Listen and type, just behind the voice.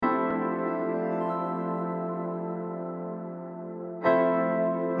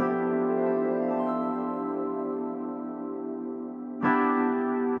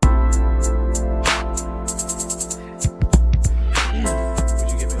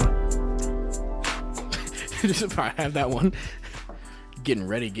Just I have that one. Getting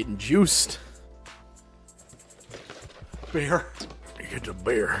ready, getting juiced. Beer. Get the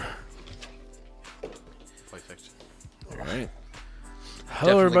beer. Perfect. All right. Definitely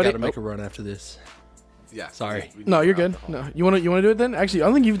Hello, everybody. got to make a run after this. Yeah. Sorry. We No, need you're good. alcohol. No, you want to do it then? Actually, I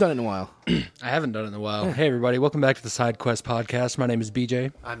don't think you've done it in a while. I haven't done it in a while. Hey, everybody. Welcome back to the Side Quest podcast. My name is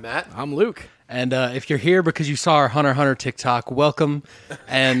BJ. I'm Matt. I'm Luke. And if you're here because you saw our Hunter x Hunter TikTok, welcome.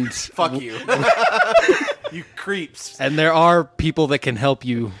 And Fuck you. You creeps. and there are people that can help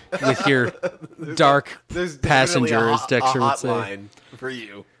you with your dark There's passenger, definitely as Dexter a would say. hotline for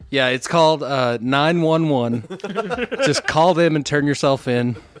you. Yeah, it's called 911. Just call them and turn yourself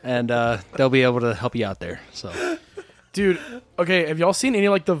in, and they'll be able to help you out there. So, Dude, okay, have y'all seen any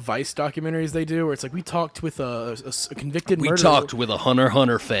like the Vice documentaries they do where it's like we talked with a convicted we murderer? talked with a Hunter x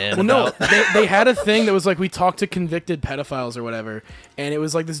Hunter fan. Well, no, about they had a thing that was like we talked to convicted pedophiles or whatever, and it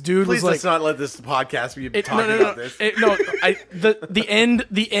was like this dude Please was like let's not let this podcast be It, talking no, about this. the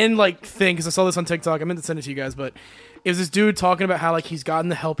end like thing because I saw this on TikTok. I meant to send it to you guys, but it was this dude talking about how like he's gotten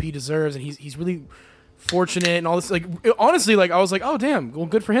the help he deserves and he's really fortunate and all this. Like honestly, like I was like, oh damn, well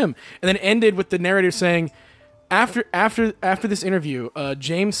good for him. And then it ended with the narrator saying, after this interview,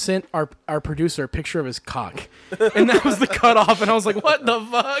 James sent our producer a picture of his cock, and that was the cutoff. And I was like, what the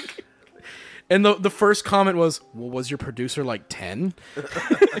fuck? And the first comment was, well, was your producer like 10?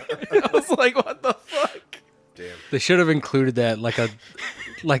 I was like, what the fuck? Damn. They should have included that like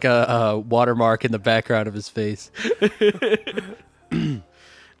a watermark in the background of his face.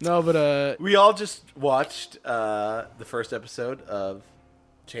 No, but We all just watched the first episode of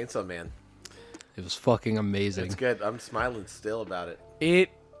Chainsaw Man. It was fucking amazing. It's good. I'm smiling still about it.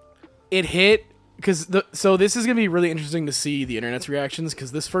 it hit because so this is gonna be really interesting to see the internet's reactions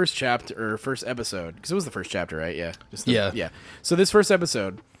because this first chapter or first episode because it was the first chapter, right? Yeah, yeah. So this first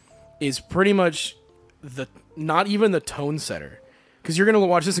episode is pretty much not even the tone setter because you're gonna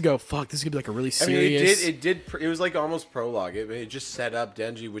watch this and go, fuck, this is gonna be like a really serious. It was like almost prologue. It just set up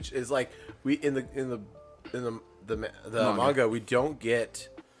Denji, which is like we in the manga we don't get.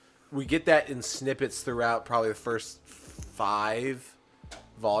 We get that in snippets throughout probably the first 5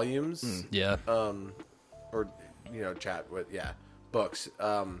 volumes. Yeah. Or books.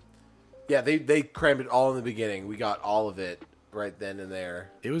 They crammed it all in the beginning. We got all of it right then and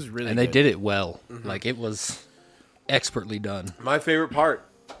there. It was really And good. they did it well. Like, it was expertly done. My favorite part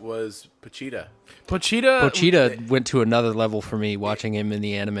was Pochita. Pochita went to another level for me watching him in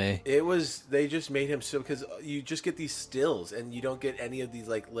the anime. They just made him so, because you just get these stills and you don't get any of these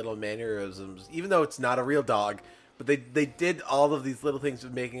like little mannerisms, even though it's not a real dog, but they did all of these little things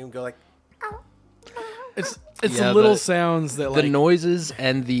of making him go like, It's Yeah, the little the- sounds that The like noises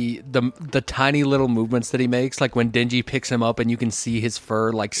and the tiny little movements that he makes, like when Denji picks him up and you can see his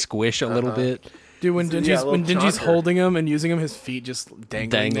fur like squish a little bit. dude when Yeah, Denji's little chonker. holding him and using him, his feet just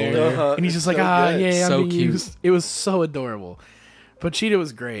dangling Dangling. there, and he's just like, So good. yeah, I'm So being cute. used. It was so adorable. Pochita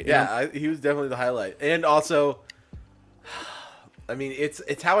was great. he was definitely the highlight. And also, I mean,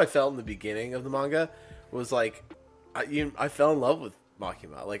 it's how I felt in the beginning of the manga. Was like, I fell in love with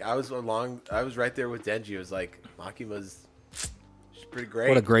Makima. Like I was right there with Denji. I was like, she's pretty great.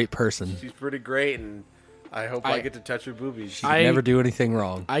 What a great person. She's pretty great, and I hope I get to touch her boobies. She could never do anything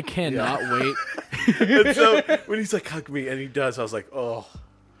wrong. I cannot wait. And so when he's like, hug me, and he does, I was like, oh.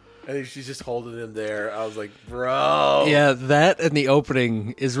 And then she's just holding him there. I was like, bro. Yeah, that and the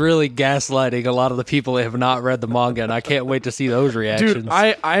opening is really gaslighting a lot of the people that have not read the manga, and I can't wait to see those reactions. Dude,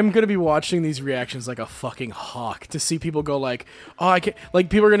 I'm gonna be watching these reactions like a fucking hawk to see people go like, oh, I can't. Like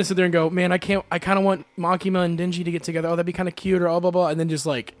people are gonna sit there and go, man, I can't. I kind of want Makima and Denji to get together. Oh, that'd be kind of cute, or blah blah blah, and then just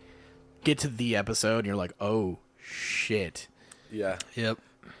like get to the episode, and you're like, oh shit. Yeah. Yep.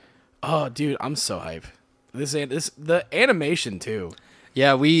 Oh, dude, I'm so hype. The animation too.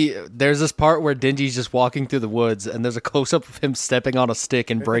 Yeah, there's this part where Denji's just walking through the woods, and there's a close-up of him stepping on a stick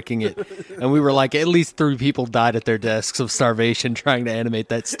and breaking it. And we were like, at least 3 people died at their desks of starvation trying to animate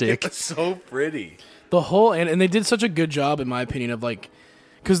that stick. It's so pretty. The whole and they did such a good job, in my opinion, of like,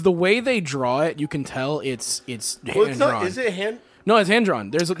 because the way they draw it, you can tell it's Well, it's hand-drawn. not. Is it hand? No, it's hand drawn.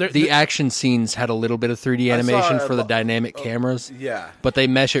 The action scenes had a little bit of 3D animation saw for the dynamic cameras, Yeah. but they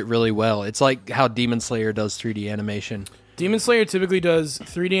mesh it really well. It's like how Demon Slayer does 3D animation. Demon Slayer typically does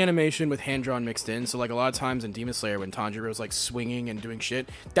 3D animation with hand-drawn mixed in. So, like, a lot of times in Demon Slayer when Tanjiro's, like, swinging and doing shit,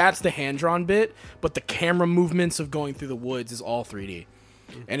 that's the hand-drawn bit, but the camera movements of going through the woods is all 3D.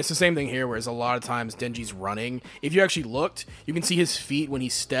 And it's the same thing here, whereas a lot of times Denji's running. If you actually looked, you can see his feet when he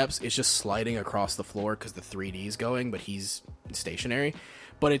steps, it's just sliding across the floor because the 3D is going, but he's stationary.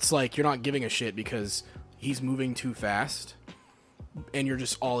 But it's like, you're not giving a shit because he's moving too fast. and you're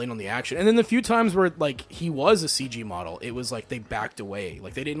just all in on the action. And then the few times where like he was a CG model, it was like they backed away,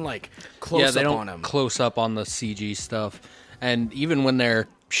 like they didn't like close they up don't on him. close up on the CG stuff. And even when they're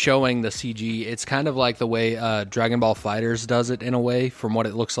showing the CG, it's kind of like the way Dragon Ball Fighters does it in a way, from what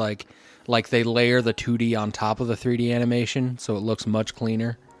it looks like. Like they layer the 2D on top of the 3D animation, so it looks much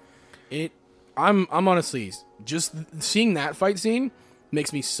cleaner. I'm honestly just seeing that fight scene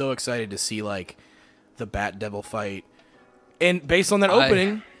makes me so excited to see like the Bat Devil fight. And based on that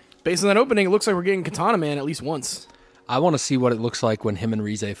opening, it looks like we're getting Katana Man at least once. I want to see what it looks like when him and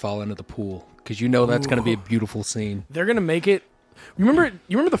Rize fall into the pool, because you know that's going to be a beautiful scene. They're going to make it. You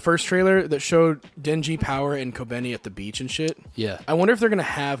remember the first trailer that showed Denji, Power, and Kobeni at the beach and shit? Yeah. I wonder if they're going to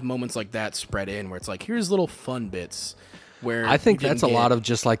have moments like that spread in, where it's like, here's little fun bits. Where I think that's a lot of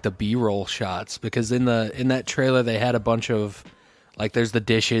just like the B-roll shots, because in that trailer they had a bunch of like, there's the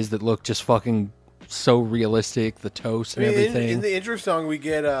dishes that look just fucking so realistic, the toast and everything. In the intro song, we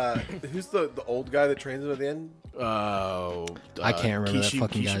get who's the old guy that trains him at the end? I can't remember that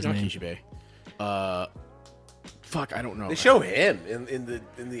fucking guy's name. Kishibe. Fuck, I don't know. They show him in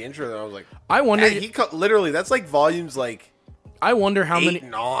the intro, and I was like, I wonder. Literally, that's like volumes like. I wonder how 8 many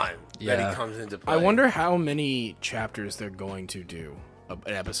and on that he comes into play. I wonder how many chapters they're going to do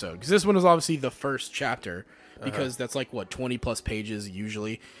an episode, because this one was obviously the first chapter, because that's like what 20 plus pages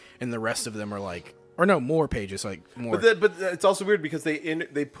usually, and the rest of them are like, or no, more pages, like more. But it's also weird because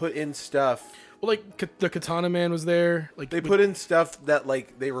they put in stuff. Well, like the Katana Man was there. Like they put in stuff that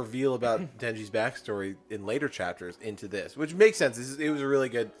like they reveal about Denji's backstory in later chapters into this, which makes sense. It was a really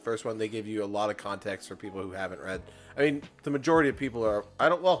good first one. They give you a lot of context for people who haven't read. I mean, the majority of people are. I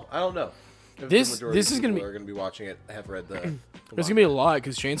don't know. This is going to be watching it. Have read the. There's gonna be a lot,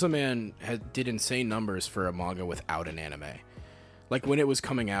 because Chainsaw Man did insane numbers for a manga without an anime. Like when it was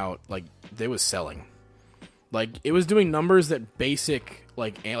coming out, like they was selling. Like it was doing numbers that basic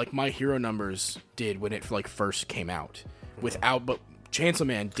like My Hero numbers did when it like first came out. Without, but Chainsaw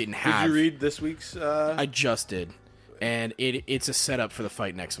Man didn't have. Did you read this week's? I just did, and it's a setup for the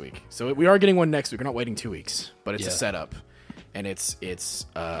fight next week. So we are getting one next week. We're not waiting 2 weeks, but it's a setup, and it's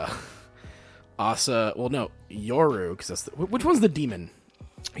Asa. Well, no, Yoru, because that's which one's the demon?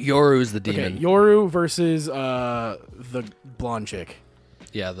 Yoru's the demon. Okay, Yoru versus the blonde chick.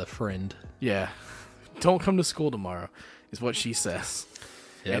 Yeah, the friend. Yeah. Don't come to school tomorrow, is what she says.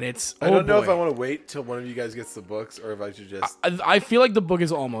 Yep. And it's. I don't know if I want to wait till one of you guys gets the books, or if I should just. I feel like the book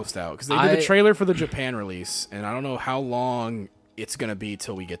is almost out, because they did the trailer for the Japan release, and I don't know how long it's gonna be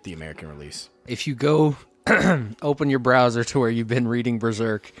till we get the American release. If you go open your browser to where you've been reading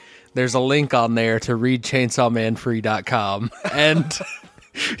Berserk, there's a link on there to read ChainsawManFree.com, and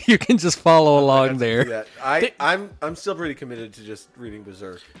you can just follow along there. I'm still pretty committed to just reading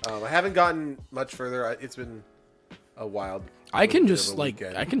Berserk. I haven't gotten much further. It's been a wild. I can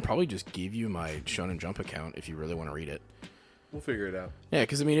probably just give you my Shonen Jump account if you really want to read it. We'll figure it out. Yeah,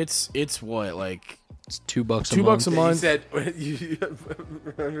 because I mean it's what, like it's $2 $2 a month. He said,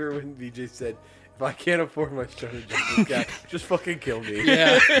 remember when VJ said, if I can't afford my Shonen Jump account, just fucking kill me.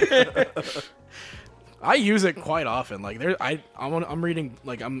 Yeah. I use it quite often. Like I'm reading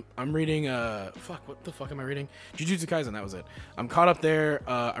fuck, what the fuck am I reading? Jujutsu Kaisen, that was it. I'm caught up there.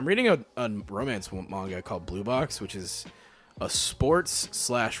 I'm reading a romance manga called Blue Box, which is a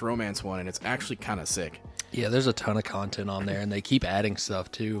sports/romance one, and it's actually kind of sick. Yeah, there's a ton of content on there, and they keep adding stuff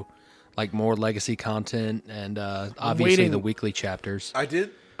too, like more legacy content, and obviously the weekly chapters.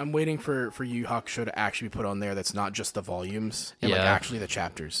 I'm waiting for Yu Hakusho to actually be put on there. That's not just the volumes, and like actually the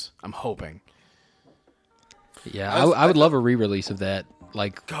chapters. I'm hoping. Yeah, I would love a re-release of that,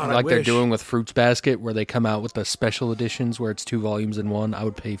 like they're doing with Fruits Basket, where they come out with the special editions where it's 2 volumes in one. I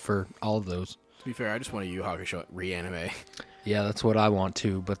would pay for all of those. To be fair, I just want a Yu Hakusho re-anime. Yeah, that's what I want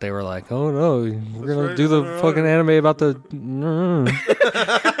too, but they were like, "Oh no, we're gonna do the fucking anime about the."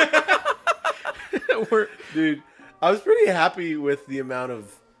 Dude, I was pretty happy with the amount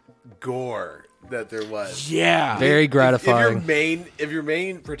of gore that there was. Yeah, very gratifying. If your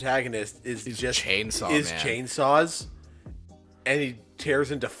main protagonist is just chainsaws, and he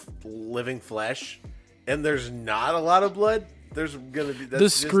tears into living flesh, and there's not a lot of blood. There's gonna be the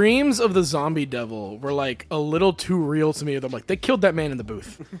screams of the zombie devil were like a little too real to me. I'm like, they killed that man in the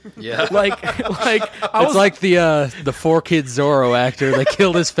booth. Yeah, it's like the 4-Kid Zorro actor. They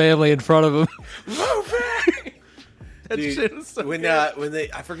killed his family in front of him. Dude, so when they,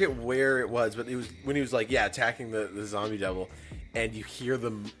 I forget where it was, but it was when he was like, attacking the zombie devil, and you hear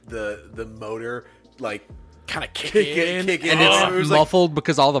the motor like kind of kick in, and it's muffled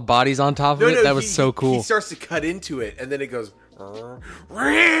because all the bodies on top of it. That was so cool. He starts to cut into it, and then it goes,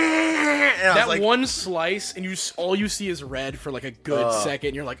 That one slice, and all you see is red for like a good second.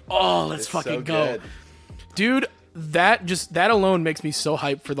 And you're like, oh, let's fucking so go, good. dude. That alone makes me so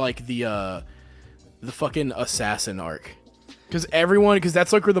hyped for like the fucking assassin arc. Because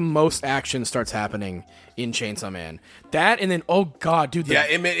that's like where the most action starts happening in Chainsaw Man. That and then god, dude. Yeah,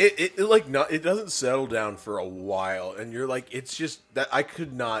 it doesn't settle down for a while, and you're like, it's just that I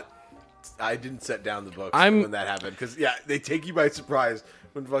didn't set down the books when that happened because they take you by surprise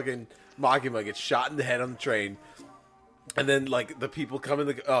when fucking Makima gets shot in the head on the train, and then like the people come in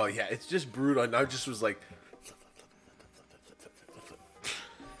it's just brutal, and I just was like.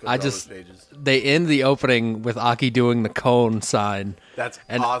 They end the opening with Aki doing the cone sign. That's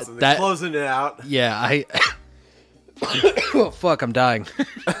awesome. They're closing it out. Yeah, oh, fuck, I'm dying.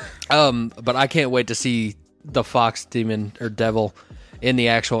 But I can't wait to see the fox demon or devil in the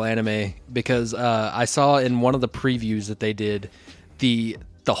actual anime because I saw in one of the previews that they did the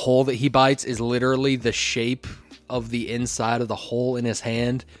hole that he bites is literally the shape of the inside of the hole in his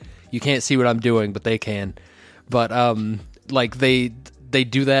hand. You can't see what I'm doing, but they can. But like they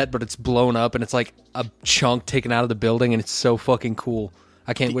do that, but it's blown up and it's like a chunk taken out of the building, and it's so fucking cool.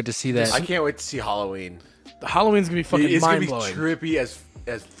 I can't wait to see that. I can't wait to see Halloween. The Halloween's gonna be fucking mind blowing. It's gonna be trippy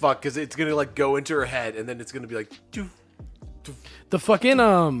as fuck because it's gonna like go into her head, and then it's gonna be like. The fucking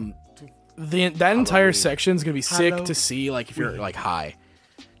that entire section is gonna be sick to see. Like if you're like high,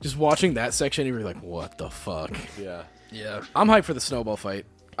 just watching that section, you're like, what the fuck? Yeah. I'm hyped for the snowball fight.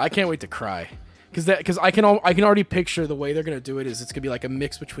 I can't wait to cry. Because I can already picture the way they're gonna do it is it's gonna be like a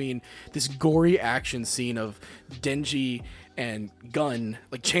mix between this gory action scene of Denji and Gun,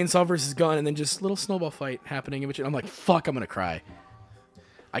 like Chainsaw versus Gun, and then just little snowball fight happening in between. I'm like, fuck, I'm gonna cry.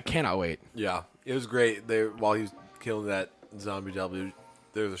 I cannot wait. Yeah, it was great. While he was killing that zombie W,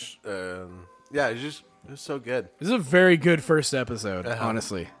 there's it was so good. This is a very good first episode,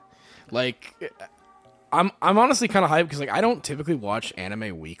 honestly. Like, I'm honestly kind of hyped because like I don't typically watch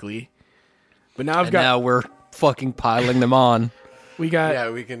anime weekly. But now we're fucking piling them on. We got...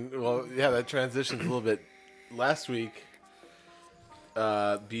 Yeah, we can... Well, that transitions a little bit. Last week,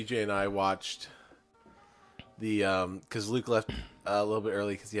 BJ and I watched the... Because Luke left a little bit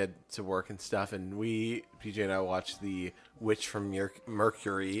early because he had to work and stuff, and BJ and I watched the Witch from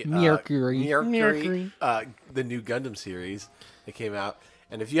Mercury. Mercury. The new Gundam series that came out.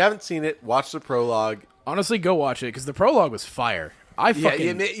 And if you haven't seen it, watch the prologue. Honestly, go watch it, because the prologue was fire. If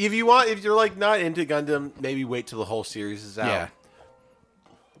you're like not into Gundam, maybe wait till the whole series is out. Yeah.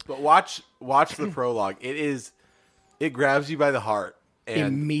 But watch the prologue. It grabs you by the heart and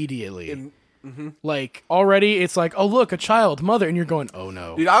immediately. Like already, it's like, oh look, a child, mother, and you're going, oh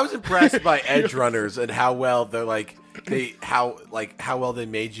no. Dude, I was impressed by Edge Runners and how well how well they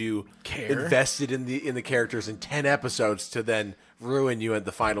made you invested in the characters in 10 episodes to then ruin you at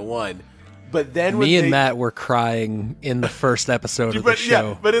the final one. But then Matt were crying in the first episode of the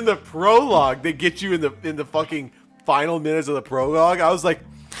show. Yeah, but in the prologue, they get you in the fucking final minutes of the prologue. I was like,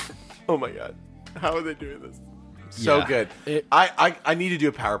 oh my god, how are they doing this? So good. I need to do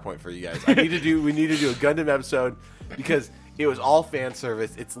a PowerPoint for you guys. We need to do a Gundam episode because it was all fan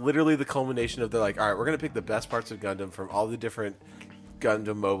service. It's literally the culmination of they're like, all right, we're gonna pick the best parts of Gundam from all the different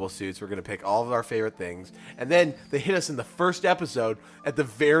Gundam mobile suits. We're going to pick all of our favorite things. And then they hit us in the first episode at the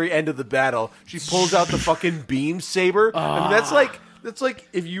very end of the battle. She pulls out the fucking beam saber. And that's like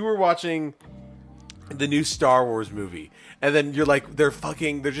if you were watching the new Star Wars movie and then you're like, they're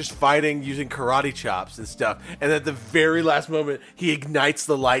just fighting using karate chops and stuff. And at the very last moment, he ignites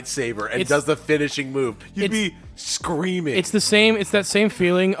the lightsaber and does the finishing move. You'd be screaming. It's that same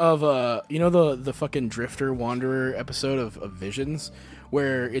feeling of, the fucking Drifter Wanderer episode of Visions,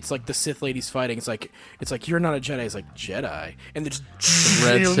 where it's like the Sith ladies fighting. It's like you're not a Jedi. It's like Jedi, and there's the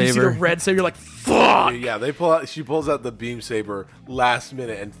red saber. You see the red saber. You're like, fuck. Yeah, she pulls out the beam saber last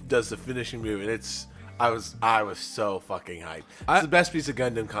minute and does the finishing move, and it's. I was so fucking hyped. It's the best piece of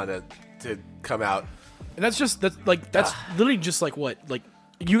Gundam content to come out, and that's literally just like what like.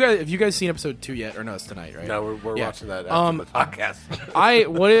 Have you guys seen episode 2 yet? Or no, it's tonight, right? No, we're watching that after the podcast.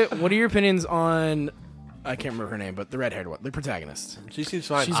 What are your opinions on? I can't remember her name, but the red-haired one, the protagonist. She seems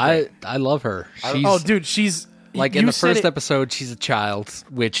fine. I love her. She's like in the first episode, she's a child,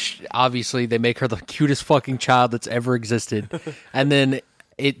 which obviously they make her the cutest fucking child that's ever existed, and then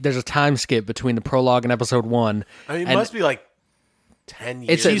there's a time skip between the prologue and episode 1. I mean, it must be like 10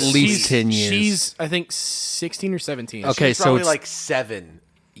 years. It's at least 10 years. She's I think 16 or 17. Okay, she's probably like 7.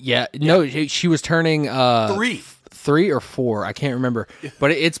 Yeah, no, she was turning 3 or 4. I can't remember, but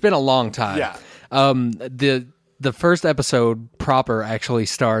it's been a long time. Yeah. The first episode proper actually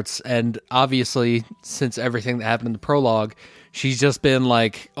starts, and obviously, since everything that happened in the prologue, she's just been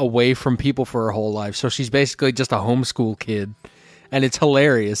like away from people for her whole life. So she's basically just a homeschool kid. And it's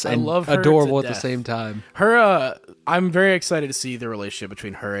hilarious and love her adorable to at the death. same time. Her, I'm very excited to see the relationship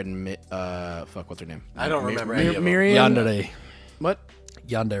between her and what's her name? I don't remember any of them. Miriam. Yandere. What?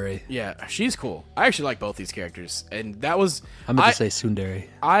 Yandere. Yeah, she's cool. I actually like both these characters, and that was. I meant to say Tsundere.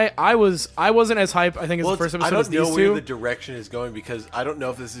 I wasn't as hype. I think as the first episode. I as don't know these where two. the direction is going because I don't know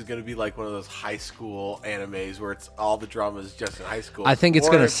if this is going to be like one of those high school animes where it's all the drama is just in high school. I think it's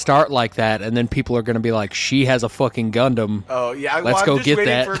Or going to if- start like that, and then people are going to be like, she has a fucking Gundam. Oh yeah, Let's I'm go just get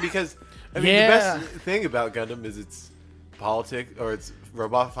waiting that. for it because I mean Yeah. the best thing about Gundam is it's politics or it's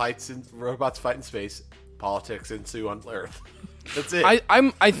robots fight in space, politics ensue on Earth. That's it.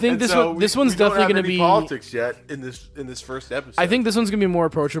 I think And this so this we one's don't definitely have going to any be politics yet in this first episode. I think this one's gonna be more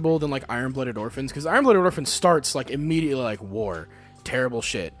approachable than like Iron Blooded Orphans because Iron Blooded Orphans starts like immediately like war, terrible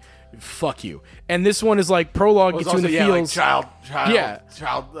shit, fuck you, and this one is like prologue Well, gets it's you in the also, fields,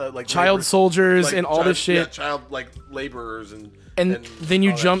 child soldiers like, and all this shit. yeah, child like laborers and then you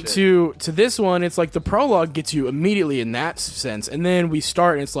all that jump shit. to this one. It's like the prologue gets you immediately in that sense, and then we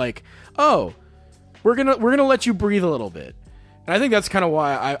start and it's like, oh, we're gonna let you breathe a little bit. And I think that's kind of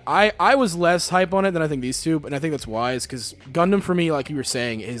why I was less hype on it than I think these two, and I think that's wise because Gundam for me, like you were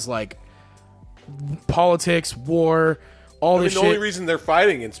saying, is like politics, war, all I mean, this the shit. only reason they're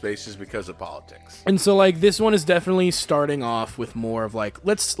fighting in space is because of politics. And so like this one is definitely starting off with more of like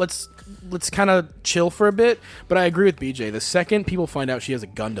let's kind of chill for a bit. But I agree with BJ. The second people find out she has a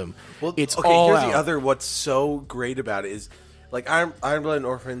Gundam, it's okay, all here's out. the other. What's so great about it is, like Iron Blood and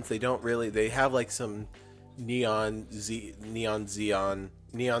Orphans. They have like some Neon Zeo,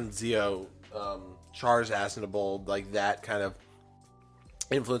 Char's Asinable, like that kind of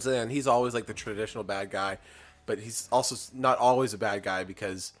influence. And he's always like the traditional bad guy, but he's also not always a bad guy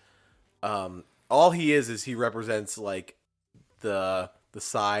because all he is he represents like the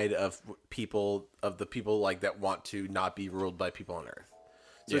side of the people like that want to not be ruled by people on Earth.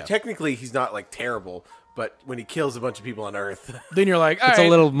 So Yeah. technically he's not like terrible, but when he kills a bunch of people on Earth, Then you're like, all It's right. a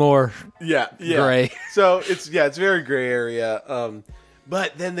little more yeah, gray. So it's very gray area.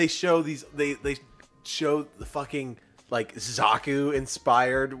 But then they show they show the fucking like Zaku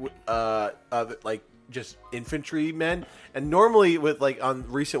inspired like just infantry men, and normally with like on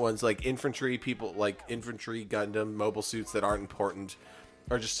recent ones like infantry people like infantry Gundam mobile suits that aren't important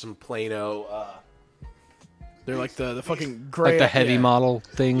are just some plaino They're like the fucking gray, like the heavy yeah. model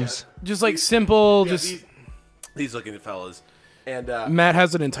things. just like simple. yeah, just these looking fellas. And Matt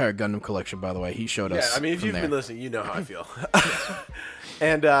has an entire Gundam collection, by the way. He showed yeah, us. I mean, if from you've there. been listening, you know how I feel.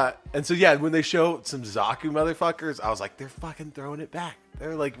 And so yeah, when they show some Zaku motherfuckers, I was like, they're fucking throwing it back.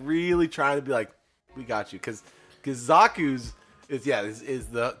 They're like really trying to be like, we got you, because Zaku's is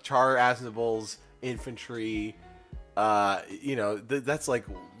the Char Asinable's infantry. That's like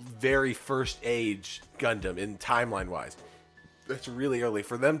very first age Gundam in timeline wise. That's really early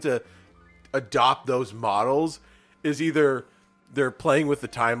for them to adopt those models. Is either they're playing with the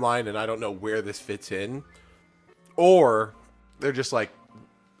timeline and I don't know where this fits in, or they're just like,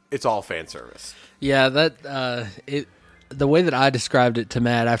 it's all fan service. Yeah, the way that I described it to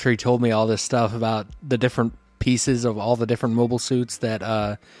Matt after he told me all this stuff about the different pieces of all the different mobile suits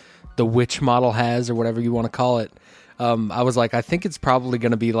that the witch model has, or whatever you want to call it, I was like, I think it's probably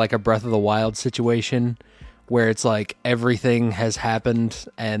going to be like a Breath of the Wild situation where it's like everything has happened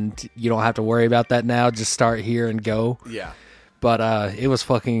and you don't have to worry about that now. Just start here and go. Yeah. But it was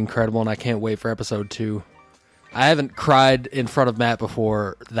fucking incredible, and I can't wait for episode 2. I haven't cried in front of Matt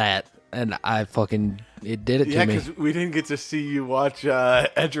before that, and it did it Yeah, to me. because we didn't get to see you watch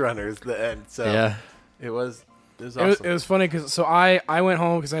Edge Runners the end, so Yeah. it was awesome. It was funny because I went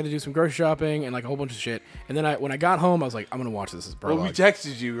home because I had to do some grocery shopping and like a whole bunch of shit. And then when I got home, I was like, I'm gonna watch this as Well, prologue. we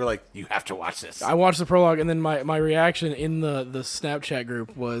texted you. We were like, you have to watch this. I watched the prologue, and then my reaction in the Snapchat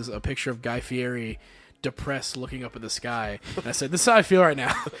group was a picture of Guy Fieri depressed looking up at the sky. And I said, this is how I feel right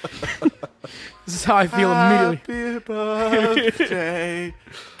now. This is how I feel immediately. Happy birthday,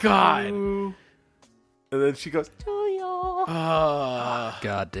 God. and then she goes,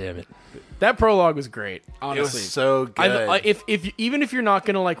 God damn it. That prologue was great, it honestly. was so good. If even if you're not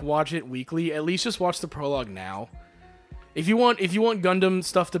gonna like watch it weekly, at least just watch the prologue now. If you want Gundam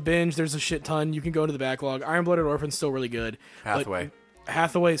stuff to binge, there's a shit ton. You can go to the backlog. Iron Blooded Orphan's still really good. Hathaway.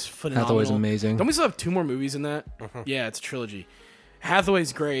 Hathaway's phenomenal. Hathaway's amazing. Don't we still have 2 more movies in that? Yeah, it's a trilogy.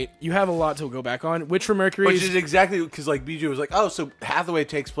 Hathaway's great. You have a lot to go back on. Witch from Mercury Which is exactly because like BJ was like, oh, so Hathaway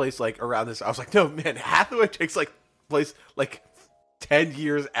takes place like around this. I was like, no, man, Hathaway takes place like 10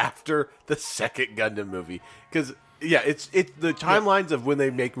 years after the second Gundam movie, because Yeah, the timelines of when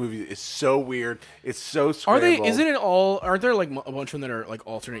they make movies is so weird. It's so Are scrambled. they? Isn't it all? Aren't there like a bunch of them that are like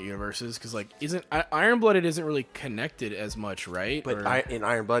alternate universes? Because like, isn't Iron Blooded isn't really connected as much, right? But in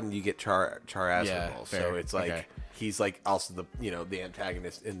Iron Blood, you get Char Aznavour, Yeah, so fair. it's like Okay. he's like also the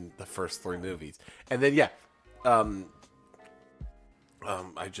antagonist in the first 3 movies, and then I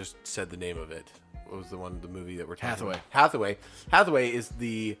just said the name of it. What was the movie that we're talking about? Hathaway is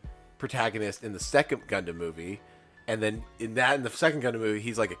the protagonist in the second Gundam movie. And then in the second Gundam movie,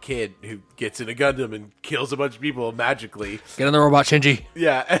 he's like a kid who gets in a Gundam and kills a bunch of people magically. Get in the robot, Shinji.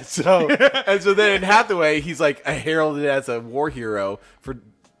 Yeah, and so then in Hathaway, he's like heralded as a war hero for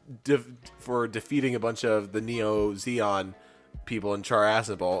defeating a bunch of the Neo Zeon people in Char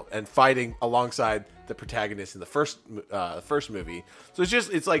Aznavour and fighting alongside the protagonist in the first movie. So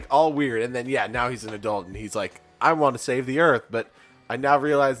it's like all weird. And then now he's an adult and he's like, I want to save the Earth, but I now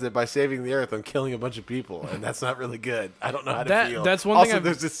realize that by saving the Earth, I'm killing a bunch of people, and that's not really good. I don't know how to feel. That's one also, thing.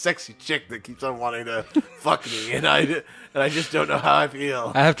 There's this sexy chick that keeps on wanting to fuck me, and I just don't know how I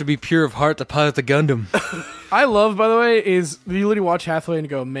feel. I have to be pure of heart to pilot the Gundam. I love, by the way, is you literally watch Hathaway and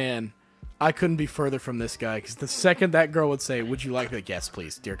go, man, I couldn't be further from this guy. Because the second that girl would say, would you like me? Yes,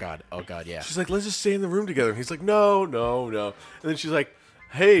 please. Dear God. Oh, God, yeah. She's like, let's just stay in the room together. And he's like, no. And then she's like,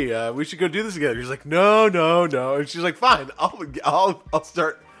 hey, we should go do this together. He's like, no. And she's like, fine, I'll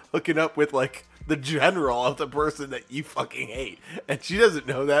start hooking up with like the general of the person that you fucking hate. And she doesn't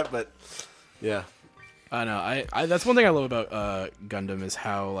know that, but yeah. I know. I that's one thing I love about Gundam is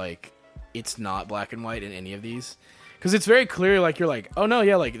how like it's not black and white in any of these. Because it's very clear, like, you're like, oh no,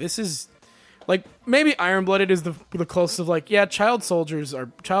 yeah, like, this is, like, maybe Iron Blooded is the closest of, like, yeah, child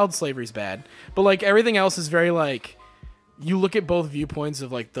slavery's bad. But, like, everything else is very, like, you look at both viewpoints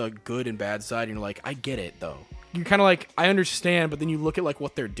of, like, the good and bad side, and you're like, I get it, though. You're kind of like, I understand, but then you look at, like,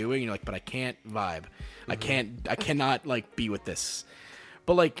 what they're doing, and you're like, but I can't vibe. Mm-hmm. I cannot, like, be with this.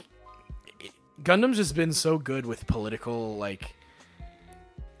 But, like, Gundam's just been so good with political, like...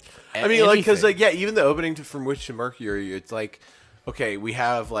 I mean, like, because, like, yeah, even the opening From Witch to Mercury, it's like, okay, we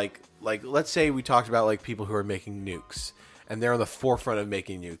have, like, let's say we talked about, like, people who are making nukes, and they're on the forefront of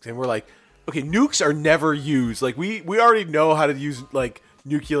making nukes, and we're like, okay, nukes are never used. Like, we already know how to use, like,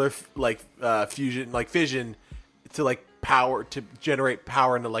 nuclear, like, fusion, like, fission to, like, power, to generate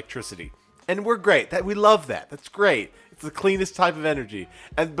power and electricity. And we're great. We love that. That's great. It's the cleanest type of energy.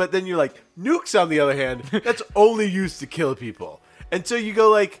 But then you're like, nukes, on the other hand, that's only used to kill people. And so you go,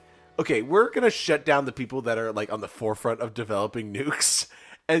 like... okay, we're going to shut down the people that are, like, on the forefront of developing nukes.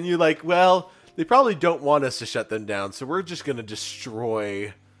 And you're like, well, they probably don't want us to shut them down, so we're just going to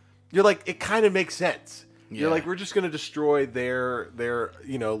destroy... You're like, it kind of makes sense. Yeah. You're like, we're just going to destroy their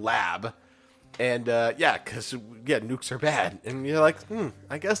lab. And, because, nukes are bad. And you're like,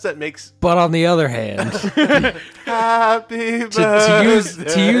 I guess that makes... But on the other hand... Happy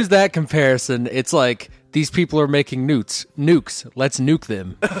birthday. To use that comparison, it's like... these people are making nukes. Let's nuke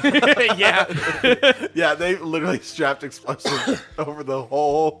them. Yeah. Yeah, they literally strapped explosives over the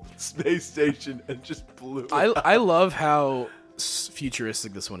whole space station and just blew it up. I love how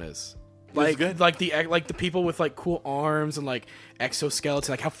futuristic this one is. Like, good. like the people with like cool arms and like exoskeletons,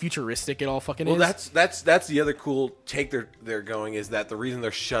 like how futuristic it all fucking is. Well, that's the other cool take they're going is that the reason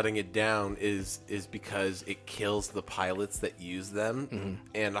they're shutting it down is because it kills the pilots that use them. Mm-hmm.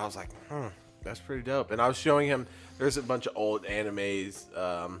 And I was like, that's pretty dope. And I was showing him, there's a bunch of old animes,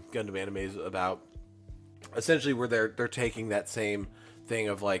 Gundam animes about essentially where they're taking that same thing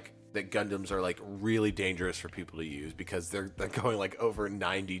of like that Gundams are like really dangerous for people to use because they're going like over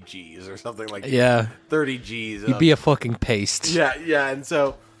 90 Gs or something like 30 Gs. You'd be a fucking paste. Yeah. And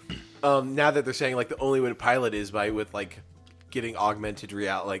so now that they're saying like the only way to pilot is with like getting augmented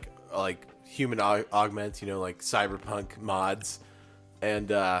reality, like human augments, like cyberpunk mods, and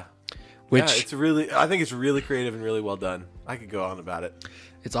which I think it's really creative and really well done. I could go on about it.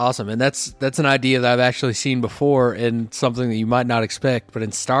 It's awesome, and that's an idea that I've actually seen before in something that you might not expect. But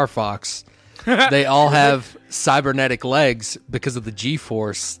in Star Fox, they all have cybernetic legs because of the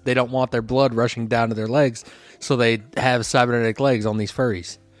G-force. They don't want their blood rushing down to their legs, so they have cybernetic legs on these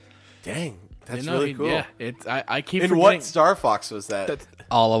furries. Dang, that's really cool. Yeah, I keep. In what Star Fox was that?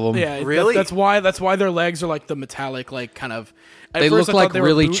 All of them. Yeah, really. That's why their legs are like the metallic, like kind of. They look like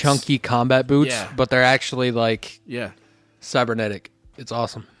really chunky combat boots, but they're actually like cybernetic. It's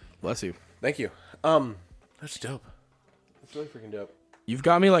awesome. Bless you. Thank you. That's dope. That's really freaking dope. You've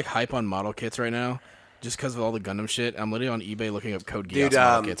got me like hype on model kits right now, just because of all the Gundam shit. I'm literally on eBay looking up Code Geass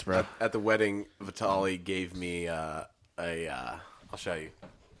model kits, bro. At the wedding, Vitali gave me I'll show you.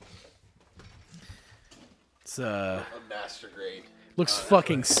 It's a master grade. looks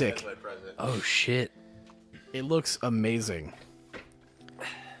fucking sick. Oh shit. It looks amazing.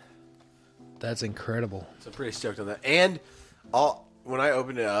 That's incredible. So I'm pretty stoked on that. And when I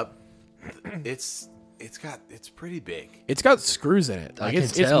opened it up, it's pretty big. It's got screws in it. Like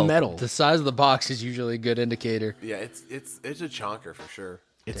it's metal. The size of the box is usually a good indicator. Yeah, it's a chonker for sure.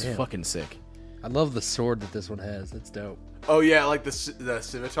 It's Damn. fucking sick. I love the sword that this one has. That's dope. Oh yeah, like the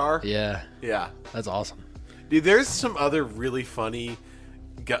scimitar. Yeah, Yeah, that's awesome. dude. There's some other really funny.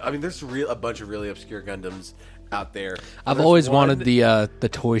 There's a bunch of really obscure Gundams out there. I've There's always one- wanted the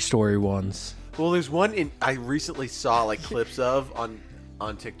Toy Story ones. Well, there's one I recently saw like clips of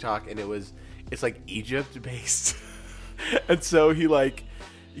on TikTok, and it's like Egypt based, and so he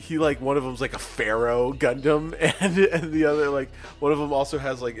one of them's like a pharaoh Gundam, and the other like one of them also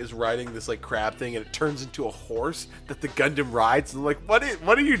has like is riding this like crab thing, and it turns into a horse that the Gundam rides. And I'm like,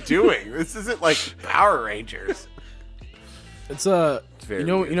 what are you doing? This isn't like Power Rangers. It's very weird.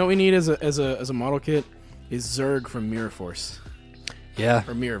 you know what we need as a model kit is Zurg from Mirror Force Yeah,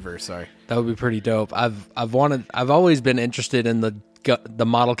 or Mirrorverse. Sorry. that would be pretty dope. I've always been interested in the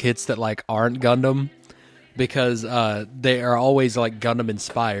model kits that like aren't Gundam, because they are always like Gundam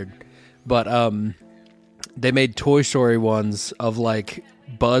inspired. But they made Toy Story ones of like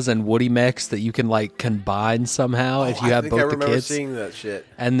Buzz and Woody mechs that you can like combine somehow if you have both I the remember kits. seeing that shit.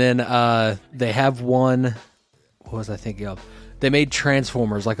 And then they have one. What was I thinking of? They made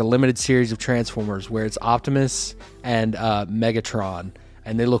Transformers, like a limited series of Transformers, where it's Optimus and Megatron,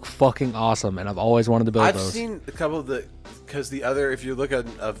 and they look fucking awesome. And I've always wanted to build I've those. seen a couple of because the other, if you look at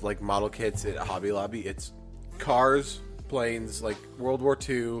of like model kits at Hobby Lobby, it's cars, planes, like World War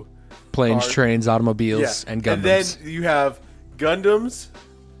II, Planes, cars. trains, automobiles, and Gundams. And then you have Gundams,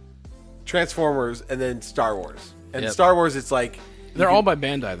 Transformers, and then Star Wars. And Yep. Star Wars, it's like They're all by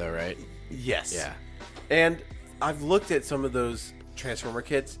Bandai though, right? yes, Yeah. And I've looked at some of those Transformer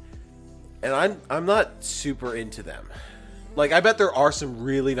kits, and I'm not super into them. Like, I bet there are some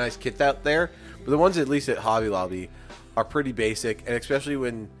really nice kits out there, but the ones at least at Hobby Lobby are pretty basic, and especially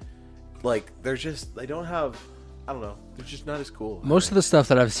when like they don't have, I don't know, they're just not as cool. Most of the stuff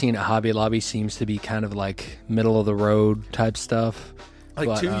that I've seen at Hobby Lobby seems to be kind of like middle of the road type stuff. Like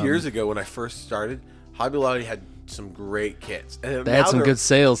But, 2 years ago when I first started, Hobby Lobby had some great kits. And They had now some they're- good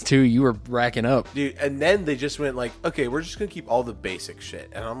sales too. You were racking up. dude. And then they just went like, okay, we're just gonna keep all the basic shit.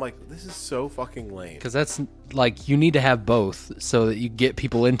 And I'm like, this is so fucking lame. Because that's like, you need to have both so that you get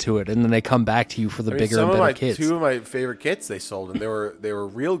people into it, and then they come back to you for the bigger and better kits. Two of my favorite kits they sold, and they were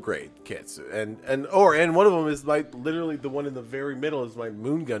real great kits. And one of them is literally the one in the very middle is my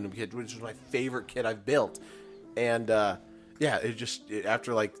Moon Gundam kit, which is my favorite kit I've built. And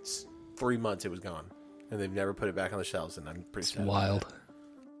after like 3 months, it was gone. And they've never put it back on the shelves, and I'm pretty sad. Wild.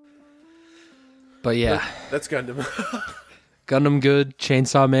 But yeah, That's Gundam. Gundam good,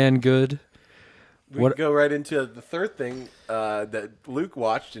 Chainsaw Man good. We What- can go right into the third thing that Luke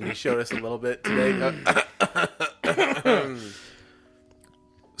watched, and he showed us a little bit today.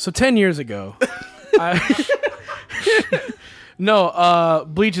 So 10 years ago,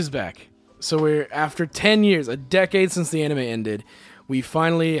 Bleach is back. So we're after 10 years, a decade since the anime ended, we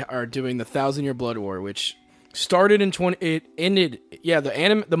finally are doing the 1,000-Year Blood War, which started in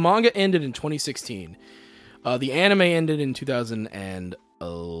the manga ended in 2016. The anime ended in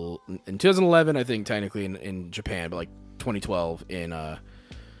 2011, I think, technically in Japan, but like 2012 in the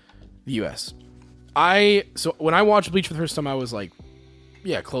US. So when I watched Bleach for the first time, I was like,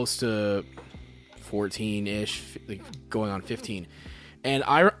 close to 14-ish, like going on 15. And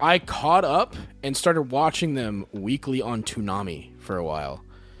I caught up and started watching them weekly on Toonami for a while.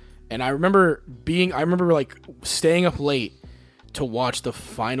 And I remember like staying up late to watch the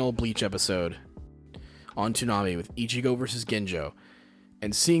final Bleach episode on Toonami with Ichigo versus Genjo,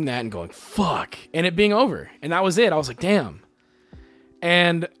 and seeing that and going, fuck, and it being over. And that was it. I was like, damn.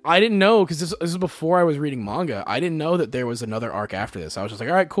 And I didn't know, because this was before I was reading manga. I didn't know that there was another arc after this. I was just like,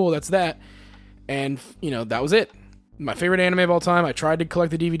 all right, cool, that's that. And, that was it. My favorite anime of all time. I tried to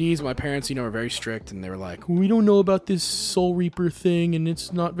collect the DVDs, but my parents, were very strict, and they were like, we don't know about this Soul Reaper thing, and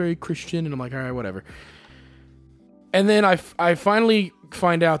it's not very Christian. And I'm like, all right, whatever. And then I finally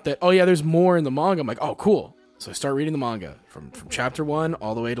find out that, oh yeah, there's more in the manga. I'm like, oh, cool. So I start reading the manga from chapter 1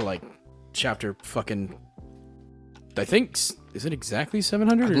 all the way to like chapter fucking, I think, is it exactly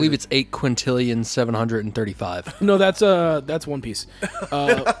 700? I believe it's 8,735,000,735. No, that's One Piece.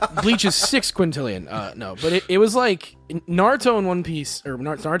 Bleach is 6 quintillion. No, but it was like Naruto and One Piece, or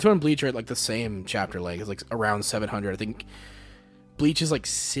Naruto and Bleach are at like the same chapter length. It's like around 700. I think Bleach is like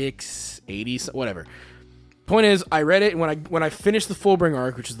 680, whatever. Point is, I read it, and when I finished the Fullbring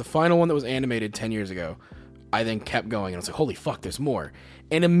arc, which is the final one that was animated 10 years ago, I then kept going, and I was like, holy fuck, there's more.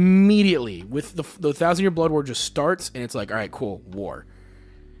 And immediately, with the 1,000-Year Blood War just starts, and it's like, all right, cool, war.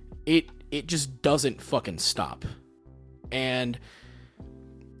 It just doesn't fucking stop. And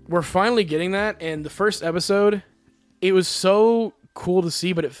we're finally getting that, and the first episode, it was so cool to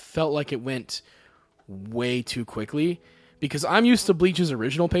see, but it felt like it went way too quickly, because I'm used to Bleach's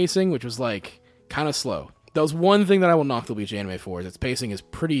original pacing, which was like kind of slow. That was one thing that I will knock the Bleach anime for, is its pacing is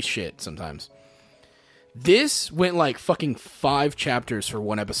pretty shit sometimes. This went like fucking 5 chapters for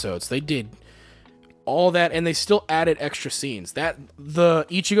one episode, so they did all that, and they still added extra scenes. That the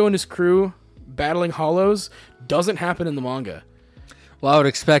Ichigo and his crew battling hollows doesn't happen in the manga. Well, I would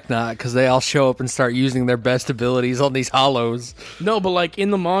expect not, because they all show up and start using their best abilities on these hollows. No, but like in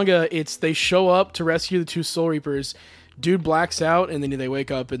the manga, it's they show up to rescue the 2 Soul Reapers. Dude blacks out, and then they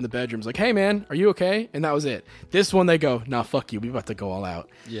wake up in the bedrooms like, hey man, are you okay? And that was it. This one they go, nah, fuck you, we about to go all out.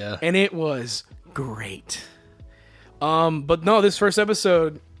 Yeah. And it was great. But no, this first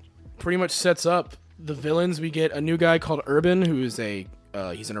episode pretty much sets up the villains. We get a new guy called Urban, who is he's an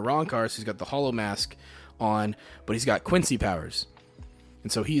Arankar, so he's got the hollow mask on, but he's got Quincy powers.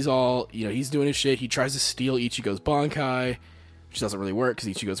 And so he's all, he's doing his shit. He tries to steal Ichigo's Bankai, which doesn't really work because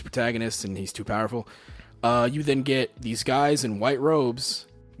Ichigo's the protagonist and he's too powerful. You then get these guys in white robes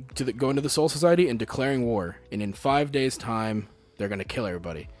go into the Soul Society and declaring war. And in 5 days' time, they're going to kill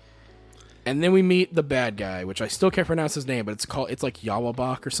everybody. And then we meet the bad guy, which I still can't pronounce his name, but it's like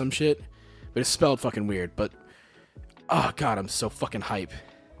Yawabak or some shit. But it's spelled fucking weird. But, oh god, I'm so fucking hype.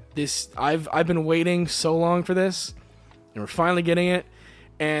 I've been waiting so long for this, and we're finally getting it.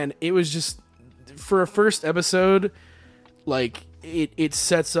 And it was just, for a first episode, like, it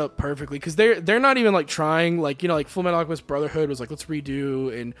sets up perfectly, because they're not even like trying, like, like Full Metal Alchemist Brotherhood was like, let's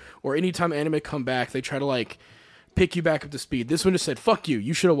redo, or anytime anime come back, they try to like pick you back up to speed. This one just said, fuck you,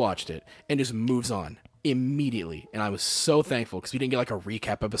 you should have watched it, and just moves on immediately. And I was so thankful, because we didn't get like a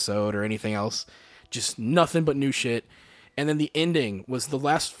recap episode or anything else, just nothing but new shit. And then the ending was the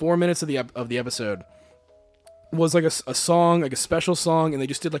last 4 minutes of the episode was like a song, like a special song, and they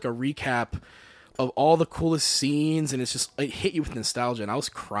just did like a recap of all the coolest scenes, and it hit you with nostalgia, and I was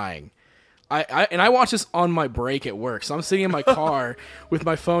crying. I watched this on my break at work, so I'm sitting in my car with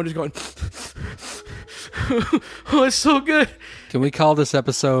my phone just going, oh, it's so good. Can we call this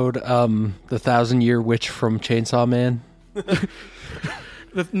episode the 1,000-Year Witch from Chainsaw Man? the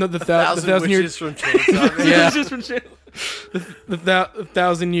 1,000 Witches from Chainsaw Man. Yeah, the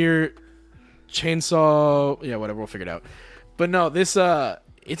 1,000-Year Chainsaw. Yeah, whatever. We'll figure it out. But no, this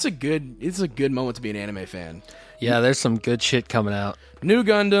it's a good moment to be an anime fan. Yeah, there's some good shit coming out. New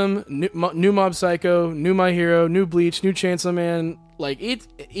Gundam, new Mob Psycho, new My Hero, new Bleach, new Chainsaw Man. Like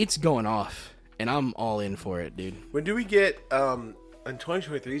it's going off, and I'm all in for it, dude. When do we get? And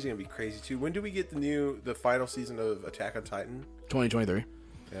 2023 is gonna be crazy too. When do we get the final season of Attack on Titan? 2023.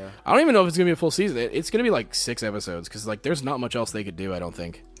 Yeah. I don't even know if it's gonna be a full season. It's gonna be like 6 episodes, because like there's not much else they could do. I don't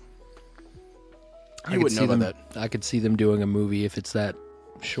think. You wouldn't know about that. I could see them doing a movie if it's that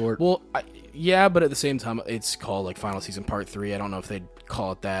short. Well, yeah, but at the same time, it's called like Final Season Part 3. I don't know if they'd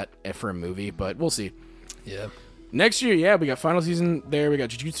call it that for a movie, but we'll see. Yeah. Next year, yeah, we got Final Season there. We got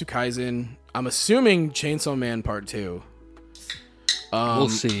Jujutsu Kaisen. I'm assuming Chainsaw Man Part 2. We'll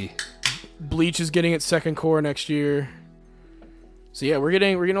see. Bleach is getting its second core next year. So yeah, we're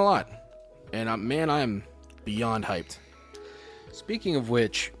getting a lot. And I'm beyond hyped. Speaking of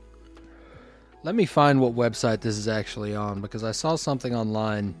which, let me find what website this is actually on, because I saw something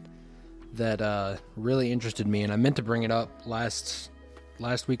online that really interested me, and I meant to bring it up last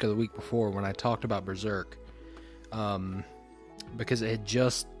week or the week before when I talked about Berserk, because it had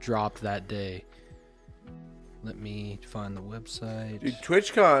just dropped that day. Let me find the website. Dude,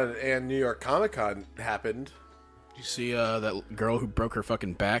 TwitchCon and New York Comic Con happened. Did you see that girl who broke her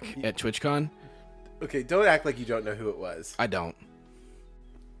fucking back at TwitchCon? Okay, don't act like you don't know who it was. I don't.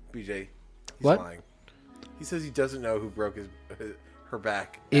 BJ. He's What? lying. He says he doesn't know who broke her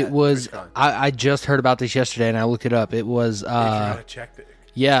back. It was. TwitchCon. I just heard about this yesterday, and I looked it up. It was. Check it.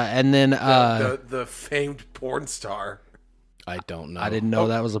 Yeah, and then the famed porn star. I don't know. I didn't know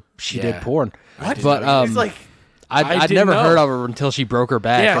that was she Yeah. did porn. What? But He's like I'd didn't never know. heard of her until she broke her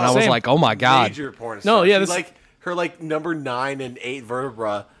back, Yeah, and I was same. like, oh my god. major porn star. No, yeah, She's this- like her number 9 and 8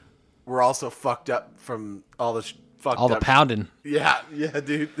 vertebra were also fucked up from all the fucked All the up. pounding. Yeah,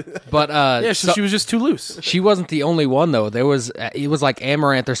 dude. But Yeah, so she was just too loose. she wasn't the only one though. It was like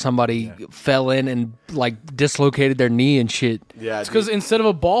Amaranth or somebody fell in and like dislocated their knee and shit. Yeah, It's because instead of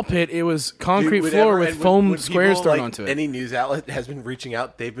a ball pit, it was concrete floor with foam squares thrown onto it. Any news outlet has been reaching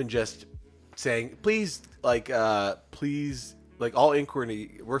out. They've been just saying, please, all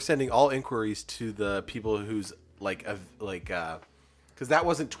inquiry. We're sending all inquiries to the people who's because because that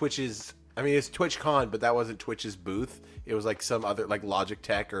wasn't Twitch's. I mean, it's TwitchCon, but that wasn't Twitch's booth. It was like some other like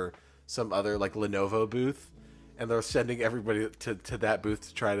Logitech or some other like Lenovo booth, and they're sending everybody to that booth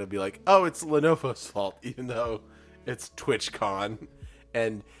to try to be like, oh, it's Lenovo's fault, even though it's TwitchCon,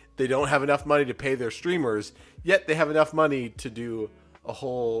 and they don't have enough money to pay their streamers, yet they have enough money to do a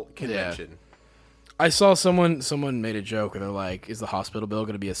whole convention. Yeah. I saw someone made a joke where they're like, is the hospital bill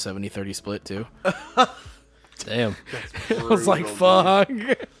going to be a 70-30 split too? Damn. I was like, fuck.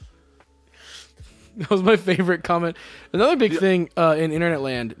 That was my favorite comment. Another big thing in internet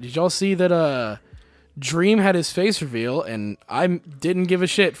land, did y'all see that Dream had his face reveal, and I didn't give a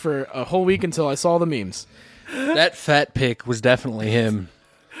shit for a whole week until I saw the memes. That fat pic was definitely him.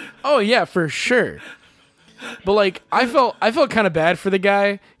 Oh yeah, for sure. But like, I felt kind of bad for the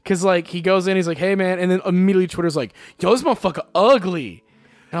guy because like he goes in, he's like, "Hey man," and then immediately Twitter's like, "Yo, this motherfucker ugly,"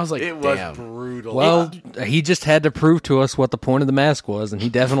 and I was like, It "Damn." was brutal. Well, he just had to prove to us what the point of the mask was, and he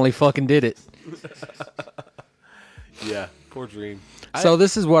definitely fucking did it. Yeah, poor Dream. So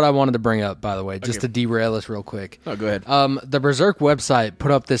this is what I wanted to bring up, by the way, just to derail us real quick. Oh, go ahead. The Berserk website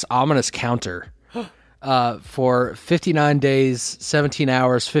put up this ominous counter for 59 days, 17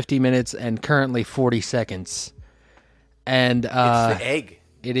 hours, 50 minutes, and currently 40 seconds. And It's the egg.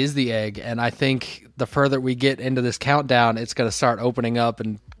 it is the egg, and I think the further we get into this countdown, it's going to start opening up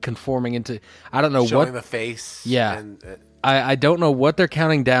and conforming into... I don't know Showing what... the face. Yeah. And, I don't know what they're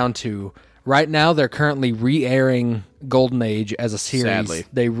counting down to. Right now, they're currently re-airing Golden Age as a series. Sadly.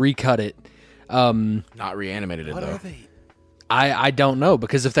 They recut it. Not reanimated it what though. are they? I don't know,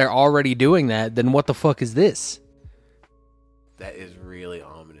 because if they're already doing that, then what the fuck is this? That is really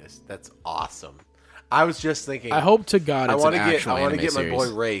ominous. That's awesome. I was just thinking. I hope to God it's an actual I want to anime get my boy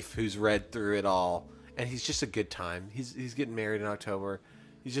series. Rafe, who's read through it all, and he's just a good time. He's getting married in October.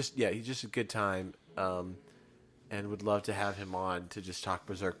 He's just a good time, and would love to have him on to just talk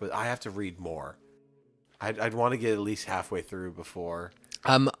Berserk. But I have to read more. I'd want to get at least halfway through before.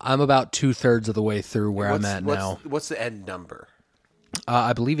 I'm about 2/3 of the way through where I'm at now. What's the end number?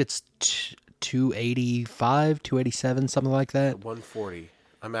 I believe it's 285, 287, something like that. 140.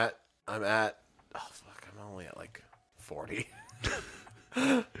 I'm at. Oh fuck! I'm only at like 40.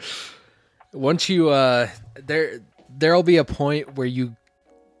 Once you there'll be a point where you...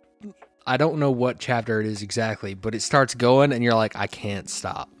 I don't know what chapter it is exactly, but it starts going and you're like, I can't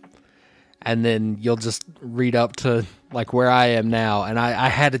stop. And then you'll just read up to like where I am now, and I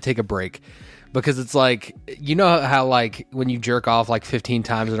had to take a break because it's like, you know how like when you jerk off like 15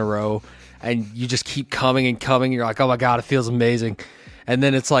 times in a row and you just keep coming and coming, you're like, oh my god, it feels amazing, and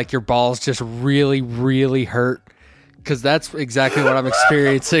then it's like your balls just really, really hurt, because that's exactly what I'm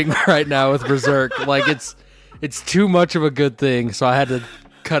experiencing right now with Berserk. Like it's too much of a good thing, so I had to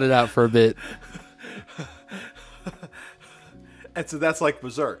cut it out for a bit. And so that's like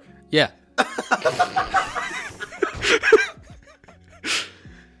Berserk. Yeah.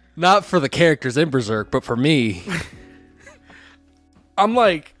 Not for the characters in Berserk, but for me. I'm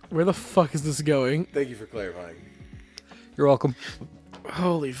like, where the fuck is this going? Thank you for clarifying. You're welcome.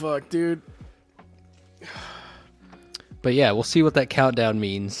 Holy fuck, dude. But yeah, we'll see what that countdown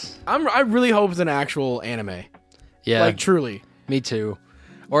means. I really hope it's an actual anime. Yeah, Like, truly. me too.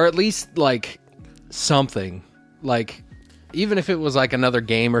 Or at least like something. Like, even if it was like another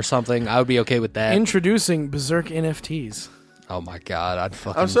game or something, I would be okay with that. Introducing Berserk NFTs. Oh my god, I'd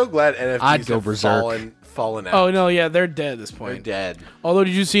fucking... I'm so glad NFTs I'd go have berserk. fallen out. Oh, no, yeah, they're dead at this They're point. dead. Although,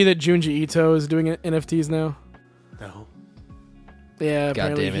 did you see that Junji Ito is doing NFTs now? No. Yeah,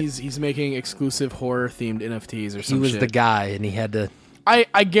 apparently damn it. he's making exclusive horror-themed NFTs or He some was shit. the guy, and he had to...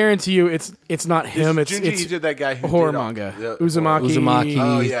 I guarantee you it's not him, it's Junji Ito, did that guy who horror did all- manga. the- Uzumaki. Uzumaki,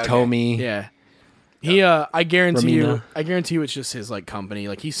 Oh, yeah, okay. Tomy. Yeah. He I guarantee Ramina. you it's just his like company.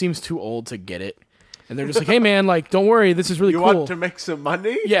 Like he seems too old to get it. And they're just like, "Hey man, like don't worry, this is really You cool." want to make some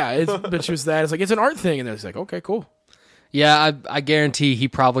money? Yeah, but just that. It's like it's an art thing and they're just like, "Okay, cool." Yeah, I guarantee he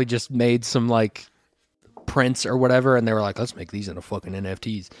probably just made some like prints or whatever, and they were like, let's make these into fucking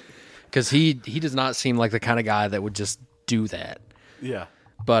NFTs. Because he does not seem like the kind of guy that would just do that. Yeah.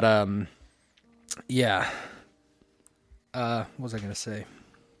 But yeah. What was I gonna say?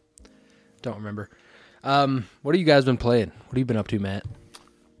 Don't remember. What have you guys been playing? What have you been up to, Matt?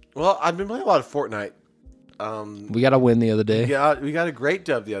 Well, I've been playing a lot of Fortnite. We got a win the other day. Yeah, we got a great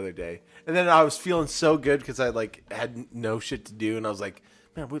dub the other day, and then I was feeling so good because I like had no shit to do, and I was like,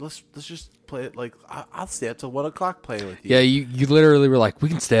 "Man, let's just play it." Like, I'll stay up till 1 o'clock playing with you. Yeah, you literally were like, we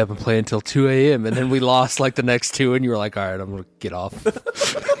can stay up and play until 2 a.m. And then we lost like the next two, and you were like, all right, I'm going to get off.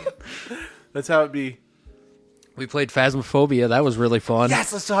 That's how it be. We played Phasmophobia. That was really fun.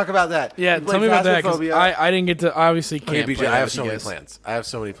 Yes, let's talk about that. Yeah, We tell played me about that, 'cause Phasmophobia. I didn't get to, obviously Okay, can't BJ, play I that have with so you many guys. plans. I have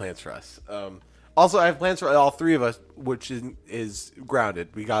so many plans for us. Also, I have plans for all three of us, which is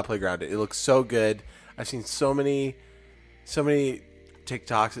Grounded. We gotta play Grounded. It looks so good. I've seen so many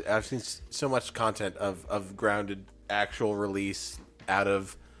TikToks. I've seen so much content of Grounded actual release out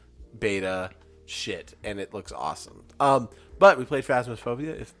of beta shit, and it looks awesome. But we played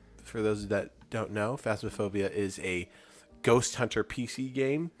Phasmophobia. If for those that don't know, Phasmophobia is a Ghost Hunter PC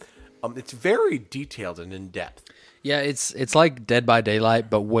game. It's very detailed and in depth. Yeah, it's like Dead by Daylight,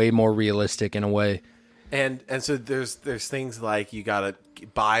 but way more realistic in a way. And so there's things like you gotta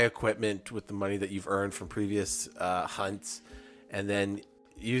buy equipment with the money that you've earned from previous hunts, and then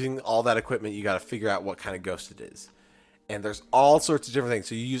using all that equipment, you gotta figure out what kind of ghost it is. And there's all sorts of different things.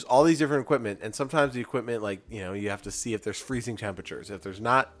 So you use all these different equipment, and sometimes the equipment, like, you know, you have to see if there's freezing temperatures. If there's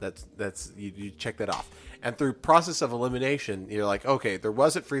not, that's you check that off. And through process of elimination, you're like, okay, there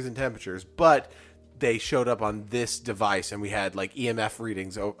wasn't freezing temperatures, but they showed up on this device, and we had like EMF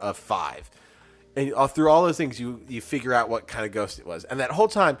readings of 5. And through all those things, you figure out what kind of ghost it was. And that whole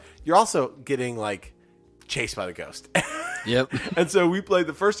time, you're also getting like chased by the ghost. Yep. And so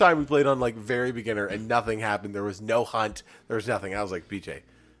the first time we played on like very beginner, and nothing happened. There was no hunt. There was nothing. I was like, BJ,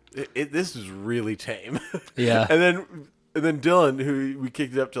 this is really tame. Yeah. And then Dylan, who we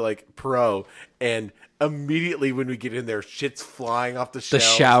kicked it up to like pro, and immediately when we get in there, shit's flying off the The shelves.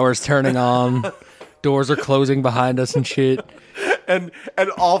 shower's turning on. Doors are closing behind us and shit. And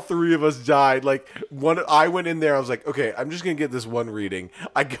all three of us died. Like I went in there. I was like, okay, I'm just gonna get this one reading.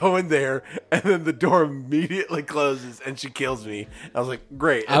 I go in there, and then the door immediately closes, and she kills me. I was like,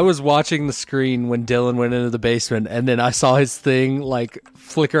 great. I was watching the screen when Dylan went into the basement, and then I saw his thing like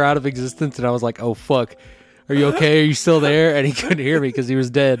flicker out of existence, and I was like, oh fuck. Are you okay? Are you still there? And he couldn't hear me because he was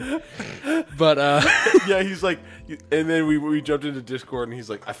dead. But yeah, he's like, and then we jumped into Discord, and he's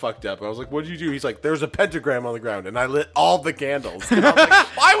like, I fucked up. I was like, what did you do? He's like, there's a pentagram on the ground, and I lit all the candles. And I was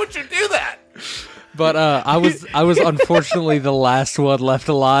like, why would you do that? But I was unfortunately the last one left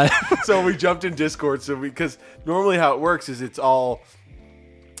alive. So we jumped in Discord, because normally how it works is it's all,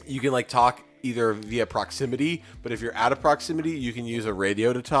 you can like talk either via proximity, but if you're out of proximity, you can use a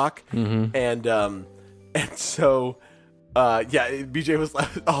radio to talk. Mm-hmm. And so BJ was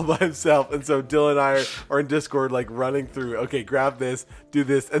left all by himself, and so Dylan and I are in Discord, like running through. Okay, grab this, do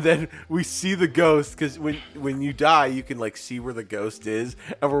this, and then we see the ghost, because when you die, you can like see where the ghost is,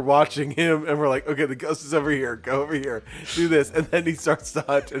 and we're watching him, and we're like, okay, the ghost is over here. Go over here, do this, and then he starts to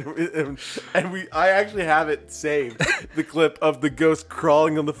hunt, and I actually have it saved, the clip of the ghost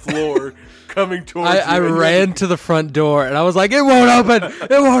crawling on the floor, coming towards you. I ran to the front door, and I was like, it won't open,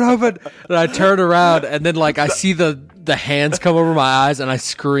 it won't open, and I turned around, and then like I see the hands come over my eyes, and I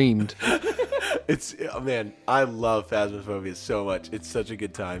screamed. Man, I love Phasmophobia so much. It's such a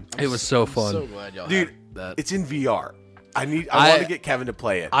good time. It was so fun. So glad y'all Dude, had that. it's in VR. I want to get Kevin to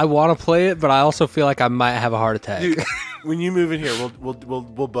play it. I want to play it, but I also feel like I might have a heart attack. Dude, when you move in here, we'll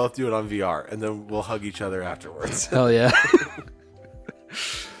both do it on VR, and then we'll hug each other afterwards. Hell yeah.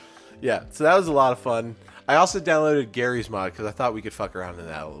 Yeah, so that was a lot of fun. I also downloaded Gary's mod because I thought we could fuck around in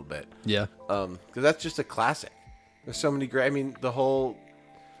that a little bit. Yeah. Because that's just a classic. There's so many great. I mean, the whole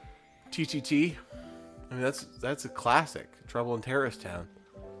TTT. I mean, that's a classic. Trouble in Terrorist Town.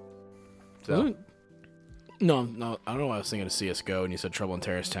 So. No, I don't know why I was thinking of CS:GO and you said Trouble in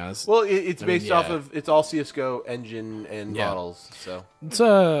Terrorist Town. Well, it's based off yeah. of, it's all CS:GO engine and models. So It's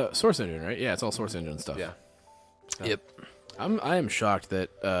Source Engine, right? Yeah, it's all Source Engine stuff. yeah. So. Yep. I am shocked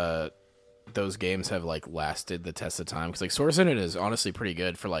that those games have like lasted the test of time, because like Source Engine is honestly pretty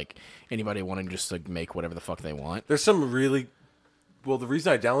good for like anybody wanting just to make whatever the fuck they want. There's some really. Well, the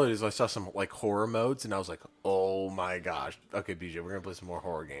reason I downloaded it is I saw some like horror modes, and I was like, "Oh my gosh!" Okay, BJ, we're gonna play some more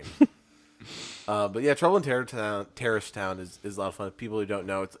horror games. But yeah, Trouble in Terrorist Town is a lot of fun. People who don't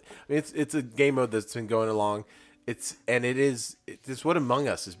know, it's a game mode that's been going along. It's what Among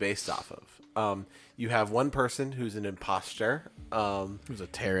Us is based off of. You have one person who's an imposter, Who's a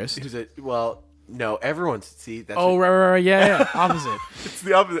terrorist? No, everyone's that's right, yeah, opposite. It's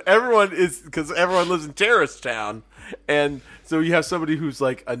the opposite. Everyone is, because everyone lives in Terrorist Town, and so you have somebody who's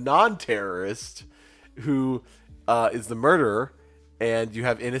like a non-terrorist who is the murderer, and you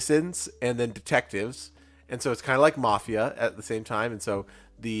have innocents and then detectives, and so it's kind of like Mafia at the same time. And so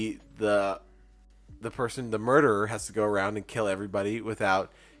the murderer has to go around and kill everybody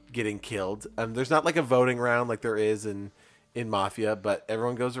without getting killed. There's not like a voting round like there is in Mafia, but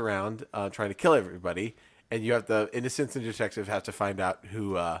everyone goes around trying to kill everybody, and you have the innocents and detective have to find out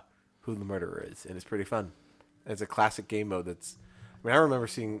who the murderer is, and it's pretty fun. And it's a classic game mode that's I mean, I remember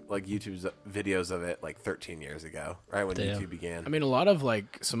seeing like YouTube's videos of it like 13 years ago, right when Damn. YouTube began. I mean, a lot of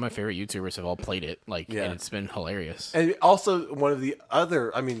like some of my favorite YouTubers have all played it, like, Yeah. and it's been hilarious. And also one of the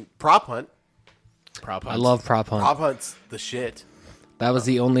other, I mean, Prop Hunt. Prop I hunts. love Prop Hunt. Prop Hunt's the shit. That was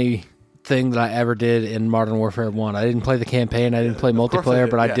the only thing that I ever did in Modern Warfare 1. I didn't play the campaign, I didn't play course I multiplayer, did,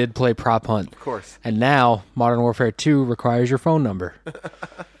 but I yeah. did play Prop Hunt. Of course. And now Modern Warfare 2 requires your phone number.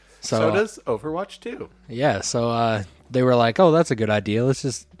 So does Overwatch 2. Yeah, so they were like, "Oh, that's a good idea. Let's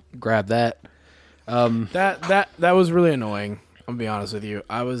just grab that." That was really annoying. I'm gonna be honest with you.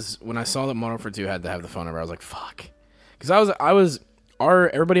 When I saw that Modern Warfare 2 had to have the phone number, I was like, "Fuck," because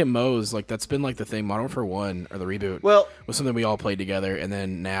everybody at Moe's, like, that's been like the thing. Modern Warfare 1 or the reboot Well, was something we all played together, and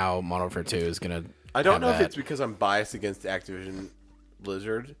then now Modern Warfare 2 is gonna. I don't have know if that. it's because I'm biased against Activision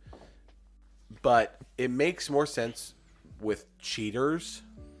Blizzard, but it makes more sense with cheaters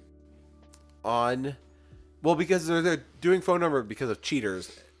because they're doing phone number because of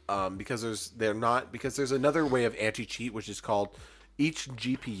cheaters. Because there's another way of anti-cheat, which is called each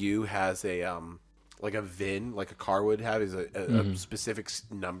GPU has a like a VIN, like a car would have, is a specific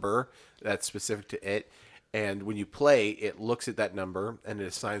number that's specific to it, and when you play, it looks at that number and it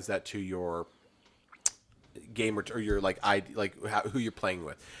assigns that to your game or your like ID, like who you're playing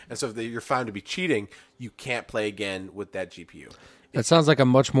with. And so if you're found to be cheating, you can't play again with that GPU. That sounds like a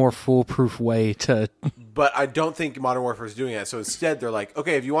much more foolproof way to. But I don't think Modern Warfare is doing that. So instead, they're like,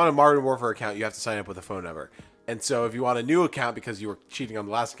 okay, if you want a Modern Warfare account, you have to sign up with a phone number. And so if you want a new account because you were cheating on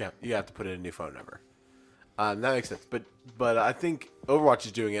the last account, you have to put in a new phone number. That makes sense. But I think Overwatch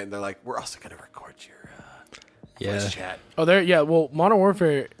is doing it, and they're like, we're also going to record your voice chat. Oh, well, Modern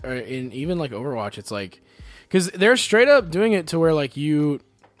Warfare, in even like Overwatch, it's like, because they're straight up doing it to where like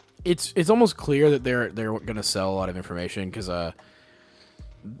it's almost clear that they're gonna sell a lot of information because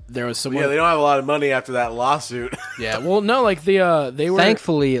there was someone. Yeah, they don't have a lot of money after that lawsuit. Yeah, well, no, like they were.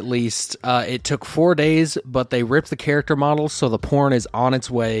 Thankfully, at least, it took 4 days, but they ripped the character models, so the porn is on its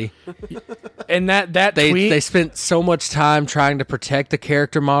way. And that They tweet, they spent so much time trying to protect the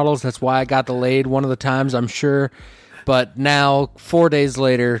character models. That's why I got delayed one of the times, I'm sure. But now, 4 days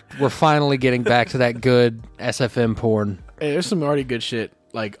later, we're finally getting back to that good SFM porn. hey, there's some already good shit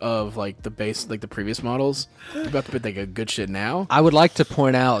like of like the base, like the previous models. We're about to put like a good shit now. I would like to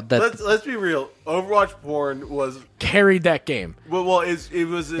point out that Let's be real. Overwatch porn was Carried that game.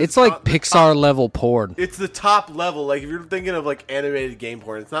 it's like Pixar level porn. It's the top level. Like if you're thinking of like animated game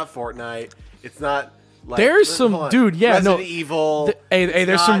porn, it's not Fortnite. It's not. Like, There's some- hold on. dude, yeah, Resident no. Evil. Hey, It's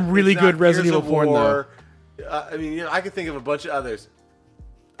there's some really it's good not Resident Gears Evil of porn, War. I mean, you know, I could think of a bunch of others.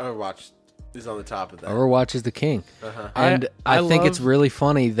 Overwatch is on the top of that. Overwatch is the king. And I think it's love- really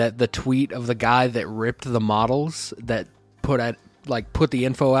funny that the tweet of the guy that ripped the models that put the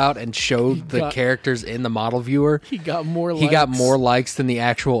info out and showed the characters in the model viewer. He got more. He got more likes than the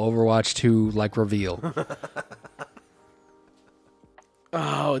actual Overwatch 2 like reveal.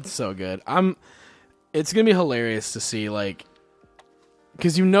 Oh, it's so good. It's gonna be hilarious to see, like,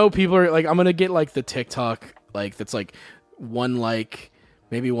 because people are like, I'm gonna get like the TikTok like that's like one like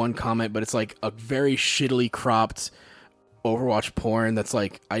maybe one comment, but it's like a very shittily cropped Overwatch porn. That's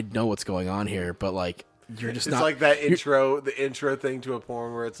like, I know what's going on here, but like you're just It's not like that the intro thing to a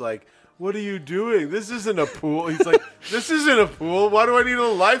porn where it's like, "What are you doing? This isn't a pool." He's like, "This isn't a pool. Why do I need a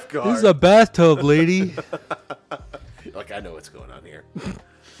lifeguard?" This is a bathtub, lady. Like, I know what's going on here.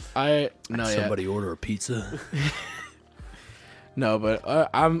 Somebody order a pizza. No, but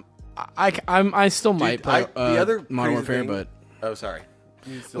I still might play the other Modern crazy Warfare, thing- but Oh, sorry.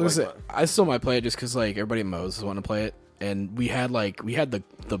 You still listen, like I still might play it just because like everybody at Moe's want to play it, and we had the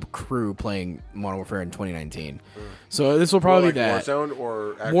crew playing Modern Warfare in 2019, so this will probably be that Warzone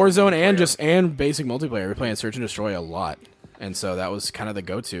or actual Warzone multiplayer? and basic multiplayer. We're playing Search and Destroy a lot, and so that was kind of the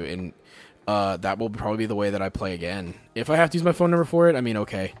go-to, and that will probably be the way that I play again. If I have to use my phone number for it, I mean,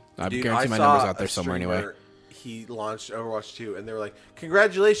 okay, I Dude, guarantee my saw number's out there a somewhere anyway. streamer, He launched Overwatch 2, and they were like,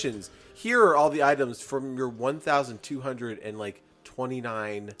 "Congratulations! Here are all the items from your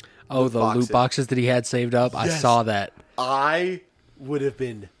 1,229." Oh, the loot boxes that he had saved up. I Yes. saw that. I would have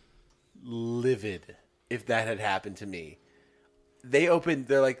been livid if that had happened to me.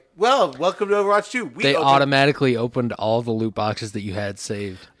 They're like, "Well, welcome to Overwatch 2." They automatically opened all the loot boxes that you had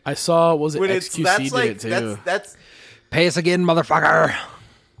saved. I saw XQC that's did like it too, that's Pay us again, motherfucker.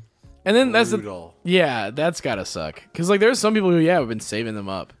 and then that's brutal. that's gotta suck because like there's some people who have been saving them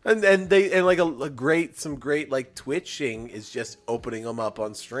up. And like some great like twitching is just opening them up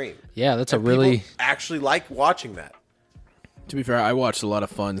on stream. Yeah, that's And a really... people actually like watching that. To be fair, I watched a lot of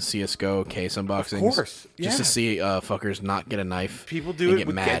fun CS:GO case unboxings. Of course, just to yeah. see fuckers not get a knife. People do and it get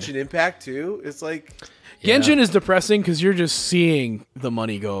with mad. Genshin Impact too. It's like, Genshin is depressing because you're just seeing the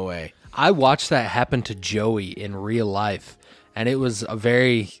money go away. I watched that happen to Joey in real life, and it was a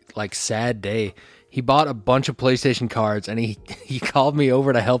very sad day. He bought a bunch of PlayStation cards, and he called me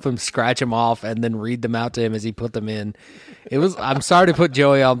over to help him scratch them off and then read them out to him as he put them in. I'm sorry to put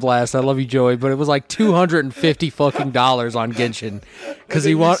Joey on blast. I love you, Joey, but it was like $250 fucking on Genshin because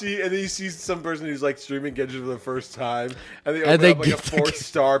he and then you see some person who's streaming Genshin for the first time, and they open up a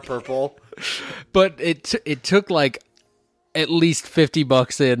 4-star purple. But it took at least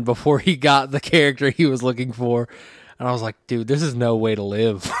 $50 in before he got the character he was looking for, and I was like, dude, this is no way to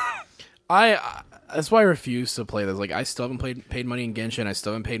live. That's why I refuse to play this. I still haven't paid money in Genshin. I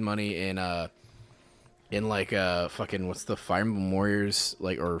still haven't paid money in fucking what's the Fire Emblem Warriors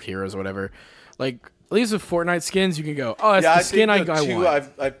or Heroes or whatever. At least with Fortnite skins, you can go, oh, that's the skin I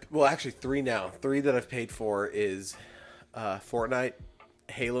want. Well, actually 3 now. 3 that I've paid for is Fortnite,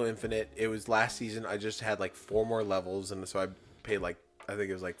 Halo Infinite. It was last season. I just had 4 more levels, and so I paid I think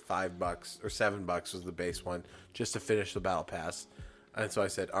it was $5 or $7 was the base one just to finish the battle pass. And so I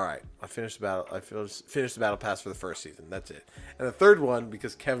said, all right, I finished the battle pass for the first season. That's it. And the third one,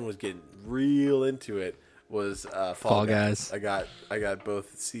 because Kevin was getting real into it, was Fall Guys. I got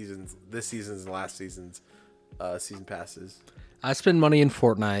both seasons, this season's and last season's season passes. I spend money in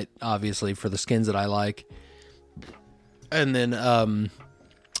Fortnite, obviously, for the skins that I like. And then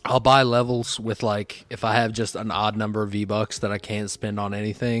I'll buy levels with if I have just an odd number of V-Bucks that I can't spend on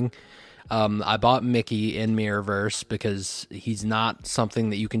anything. I bought Mickey in Mirrorverse because he's not something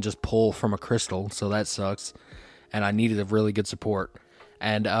that you can just pull from a crystal, so that sucks. And I needed a really good support.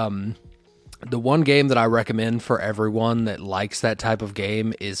 And the one game that I recommend for everyone that likes that type of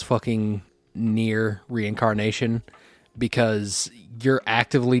game is fucking Nier Reincarnation, because you're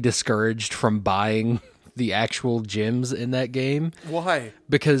actively discouraged from buying the actual gems in that game. Why?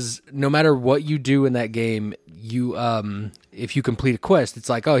 Because no matter what you do in that game, you if you complete a quest, it's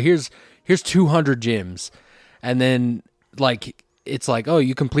oh, here's 200 gems. And then it's oh,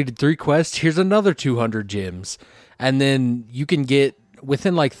 you completed 3 quests, here's another 200 gems. And then you can get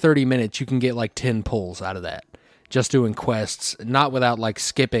within 30 minutes you can get 10 pulls out of that just doing quests, not without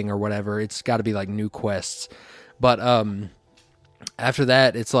skipping or whatever. It's got to be new quests. But after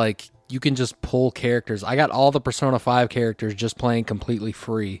that, it's you can just pull characters. I got all the Persona 5 characters just playing completely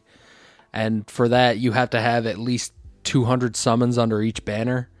free. And for that, you have to have at least 200 summons under each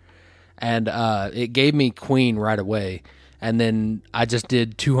banner. And it gave me Queen right away. And then I just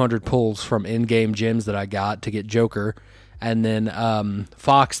did 200 pulls from in-game gems that I got to get Joker. And then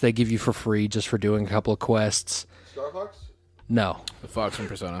Fox, they give you for free just for doing a couple of quests. Star Fox? No. The Fox from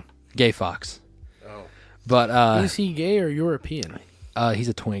Persona. Gay Fox. Oh. But is he gay or European? He's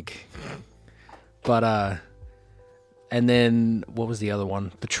a twink. But and then what was the other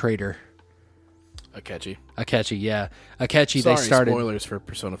one? The Traitor. Akechi, yeah. Akechi, sorry, they started... spoilers for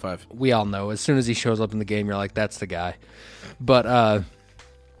Persona 5. We all know. As soon as he shows up in the game, you're like, that's the guy. But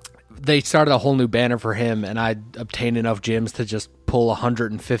they started a whole new banner for him, and I obtained enough gems to just pull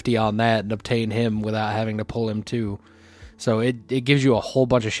 150 on that and obtain him without having to pull him too. So it gives you a whole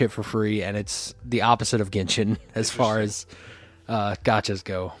bunch of shit for free, and it's the opposite of Genshin as far as gachas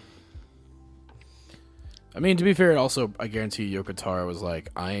go. I mean, to be fair, I guarantee you Yoko Taro was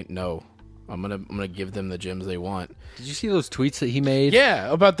I'm gonna give them the gems they want. Did you see those tweets that he made?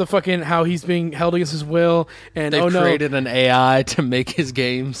 Yeah, about the fucking how he's being held against his will, and they created an AI to make his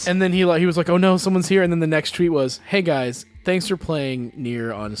games. And then he was like, "Oh no, someone's here." And then the next tweet was, "Hey guys, thanks for playing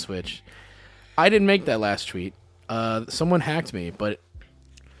Nier on Switch. I didn't make that last tweet. Someone hacked me, but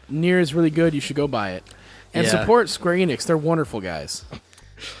Nier is really good. You should go buy it and support Square Enix. They're wonderful guys."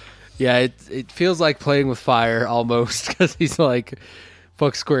 Yeah, it feels like playing with fire almost, because he's like,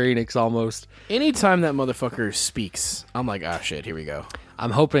 fuck Square Enix almost. Anytime that motherfucker speaks, I'm like, ah, shit, here we go. I'm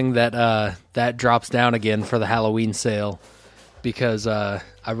hoping that that drops down again for the Halloween sale, because I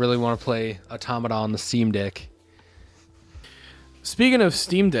really want to play Automata on the Steam Deck. Speaking of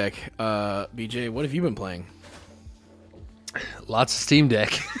Steam Deck, BJ, what have you been playing? Lots of Steam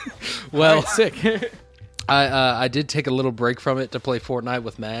Deck. Well, right, sick. I did take a little break from it to play Fortnite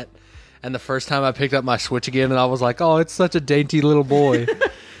with Matt. And the first time I picked up my Switch again, and I was like, oh, it's such a dainty little boy.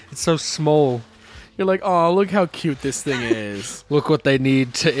 It's so small. You're like, oh, look how cute this thing is. Look what they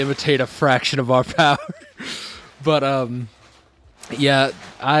need to imitate a fraction of our power. But, yeah,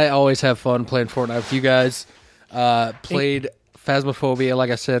 I always have fun playing Fortnite with you guys. Played Phasmophobia,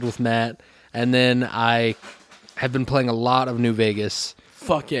 like I said, with Matt. And then I have been playing a lot of New Vegas.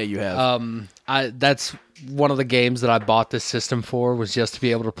 Fuck yeah, you have. That's one of the games that I bought this system for, was just to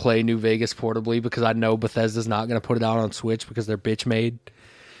be able to play New Vegas portably, because I know Bethesda's not going to put it out on Switch because they're bitch made.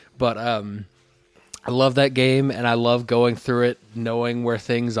 But I love that game, and I love going through it, knowing where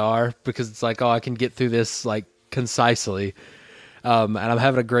things are, because it's like, oh, I can get through this like concisely. And I'm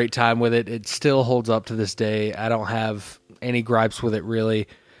having a great time with it. It still holds up to this day. I don't have any gripes with it, really.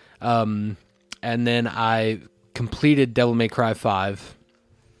 And then I completed Devil May Cry 5.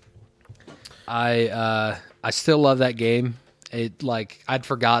 I still love that game. It I'd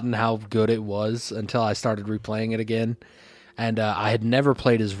forgotten how good it was until I started replaying it again. And I had never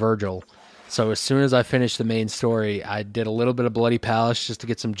played as Virgil. So as soon as I finished the main story, I did a little bit of Bloody Palace just to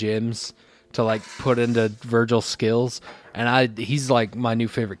get some gems to like put into Virgil's skills. And he's like my new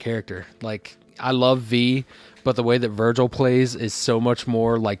favorite character. Like, I love V, but the way that Virgil plays is so much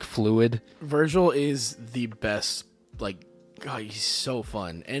more like fluid. Virgil is the best. Like, God, he's so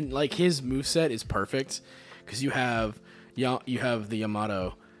fun, and like his moveset is perfect because you have the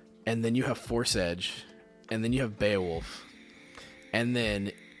Yamato, and then you have Force Edge, and then you have Beowulf, and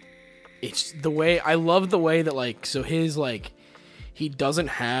then it's the way I love the way that like so his like he doesn't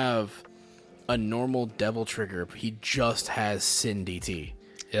have a normal devil trigger, he just has Sin DT.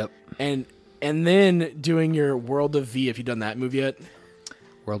 Yep. And then doing your World of V, have you done that move yet?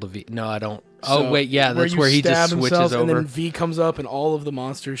 World of V. No, I don't. So oh wait, yeah, that's where he just switches over. And then V comes up and all of the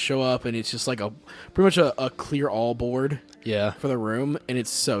monsters show up, and it's just like pretty much a clear all board. Yeah. For the room, and it's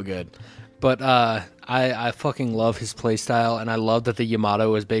so good. But I fucking love his playstyle, and I love that the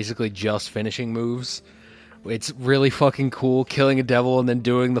Yamato is basically just finishing moves. It's really fucking cool, killing a devil and then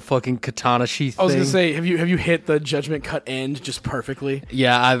doing the fucking katana sheath thing. I was gonna say, have you hit the Judgment Cut end just perfectly?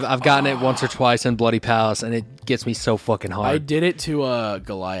 Yeah, I've gotten it once or twice in Bloody Palace, and it gets me so fucking hard. I did it to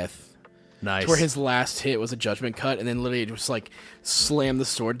Goliath. Nice. Where his last hit was a Judgment Cut, and then literally just like slam the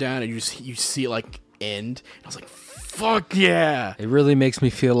sword down, and you see it like end. And I was like, fuck yeah! It really makes me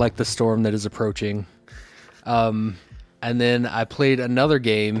feel like the storm that is approaching. And then I played another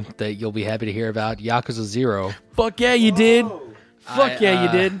game that you'll be happy to hear about, Yakuza 0. Fuck yeah, you did. Fuck yeah,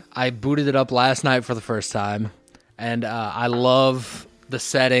 you did. I booted it up last night for the first time, and I love the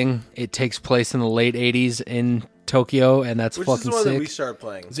setting. It takes place in the late 80s in Tokyo, and that's Which fucking is the one sick. that we started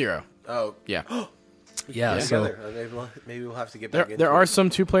playing? 0. Oh. Yeah. Yeah, so maybe we'll have to get back into there are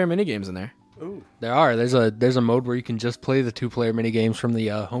some 2-player minigames in there. Ooh. there are. There's a mode where you can just play the 2-player minigames from the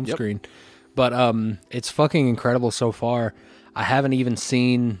home screen. But it's fucking incredible so far. I haven't even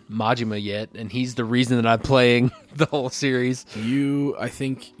seen Majima yet, and he's the reason that I'm playing the whole series. I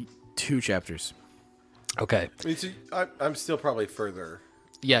think 2 chapters. Okay. I mean, so I'm still probably further.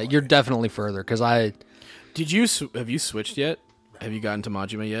 Yeah, you're definitely further, because I... Have you switched yet? Have you gotten to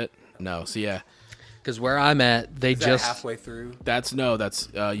Majima yet? No, so yeah. Because where I'm at, they Is just... that halfway through? That's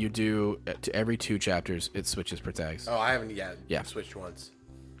you do, to every 2 chapters, it switches per tags. Oh, I haven't yet. Yeah. Switched once.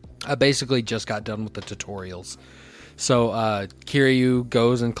 I basically just got done with the tutorials. So Kiryu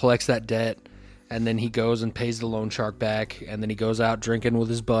goes and collects that debt, and then he goes and pays the loan shark back, and then he goes out drinking with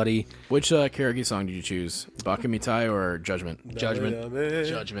his buddy. Which karaoke song did you choose? Bakamitai or Judgment?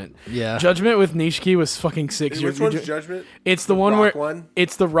 Judgment. Yeah. Judgment with Nishiki was fucking sick. Which one's Judgment? It's the one rock where one?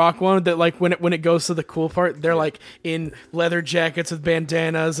 It's the rock one that like when it goes to the cool part, they're like in leather jackets with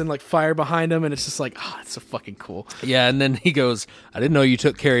bandanas and like fire behind them, and it's just like, it's so fucking cool. Yeah, and then he goes, I didn't know you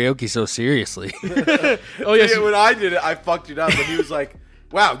took karaoke so seriously. Oh yes, Yeah, when I did it, I fucked it up, and he was like,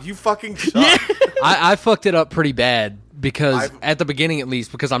 wow, you fucking suck. I fucked it up pretty bad because at the beginning, at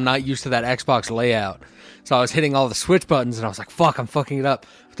least, because I'm not used to that Xbox layout. So I was hitting all the switch buttons and I was like, fuck, I'm fucking it up.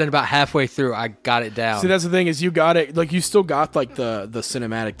 But then about halfway through, I got it down. See, that's the thing is you got it. Like you still got like the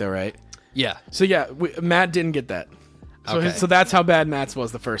cinematic though, right? Yeah. So yeah, Matt didn't get that. So Okay. so that's how bad Matt's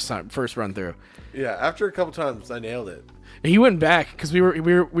was the first run through. Yeah, after a couple times, I nailed it. He went back because we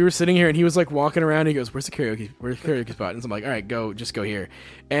were sitting here and he was like walking around. And he goes, "Where's the karaoke spot?" And so I'm like, "All right, just go here."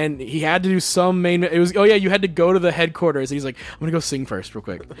 And he had to do some main. It was you had to go to the headquarters. And he's like, "I'm gonna go sing first, real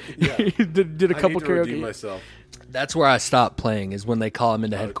quick." Yeah. He did a couple I need to redeem karaoke. myself. That's where I stopped playing, is when they call him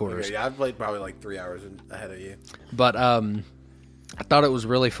into headquarters. Okay, yeah, I've played probably like 3 hours ahead of you. But I thought it was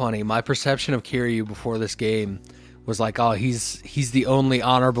really funny. My perception of Kiryu before this game was like, oh, he's the only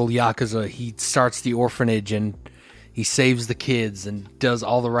honorable Yakuza. He starts the orphanage and he saves the kids and does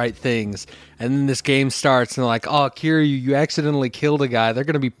all the right things. And then this game starts and they're like, oh, Kiryu, you accidentally killed a guy. They're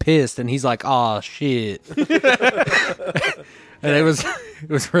going to be pissed. And he's like, oh, shit. And it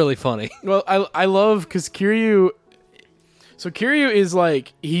was really funny. Well, I love because Kiryu. So Kiryu is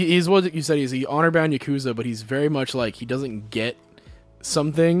like he's what you said. He's the honor bound Yakuza, but he's very much like he doesn't get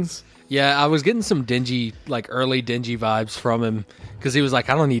some things. Yeah, I was getting some dingy, like early dingy vibes from him because he was like,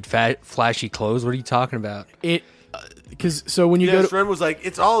 I don't need flashy clothes. What are you talking about? because so when you go his to, friend was like,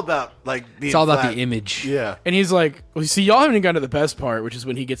 it's all about like being It's all about flat. the image. Yeah. and he's like, well, see, y'all haven't even gotten to the best part, which is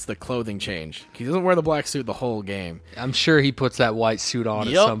when he gets the clothing change. He doesn't wear the black suit the whole game, I'm sure he puts that white suit on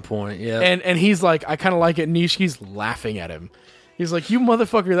Yup. at some point. Yeah. and he's like, I kind of like it. And Nishki's laughing at him. He's like, you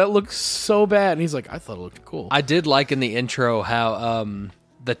motherfucker, that looks so bad. And he's like, I thought it looked cool. I did like in the intro how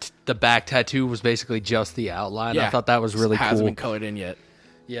the back tattoo was basically just the outline. I thought that was really hasn't cool. been colored in yet.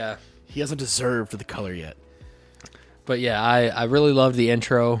 Yeah. He hasn't deserved the color yet. But yeah, I really loved the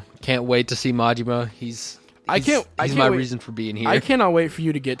intro. Can't wait to see Majima. He's I can't my wait. reason for being here. I cannot wait for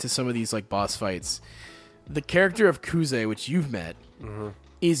you to get to some of these like boss fights. The character of Kuze, which you've met,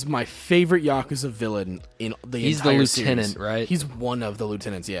 is my favorite Yakuza villain in the He's entire the lieutenant, series. right? He's one of the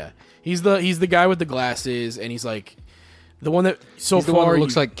lieutenants. Yeah, he's the guy with the glasses, and he's like the one that so He's the far one that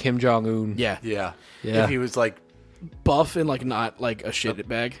looks you- like Kim Jong Un. yeah, Yeah. Yeah. If he was like, buff and like not like a shit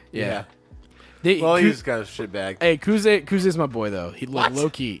bag. yeah. They, Well, Ku- he's kind of shit bag. Hey, Kuze is my boy though. He like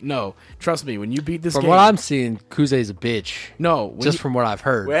low key. No, trust me. When you beat this From game, what I'm seeing, Kuze's a bitch. no, when Just you- from what I've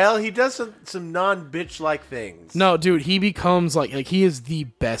heard. Well, he does some non-bitch like things. no, dude, he becomes like he is the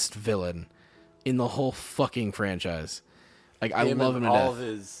best villain in the whole fucking franchise. Like I love him to all of death.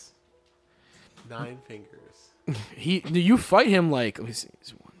 his 9 fingers. You fight him like let me see.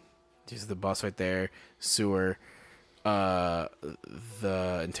 He's the boss right there. Sewer,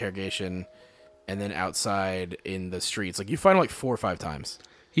 the interrogation, and then outside in the streets. Like you fight him like 4 or 5 times.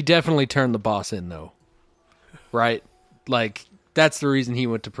 He definitely turned the boss in, though. Right? Like, that's the reason he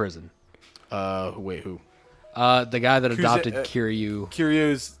went to prison. Wait, who? The guy that Kuze- adopted Kiryu.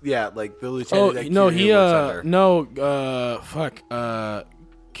 Kiryu's, yeah, like the Oh lieutenant. that no, Kiryu works under.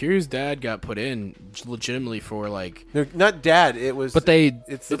 Kiryu's dad got put in legitimately for like No, not dad. It was. But they,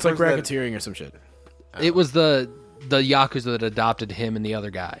 It's, the it's like person that- racketeering or some shit. it was the Yakuza that adopted him and the other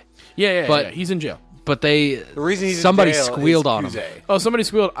guy. Yeah, But- yeah. He's in jail. But they, The reason he's in somebody jail squealed is on him. Kuze. Oh, somebody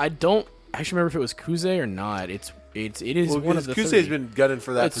squealed. I don't actually remember if it was Kuze or not. It is Well, one of the Kuze's 30. been gunning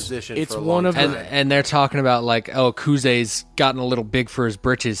for that It's- position. it's for a one long of the- time. And they're talking about like, oh, Kuze's gotten a little big for his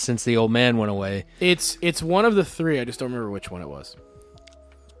britches since the old man went away. It's one of the 3. I just don't remember which one it was.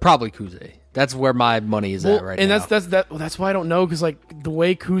 Probably Kuze. That's where my money is at right and now. that's why I don't know because like the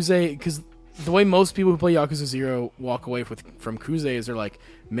way most people who play Yakuza 0 walk away from Kuze is they're like,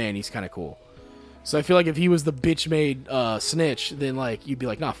 man, he's kind of cool. So I feel like if he was the bitch made snitch, then like you'd be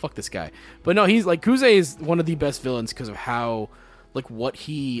like, nah, fuck this guy. But no, he's like Kuze is one of the best villains because of how like what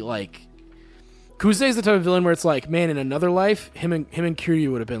he like. Kuze is the type of villain where it's like, man, in another life, him and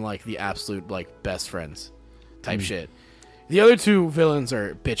Kiryu would have been like the absolute like best friends type shit. The other 2 villains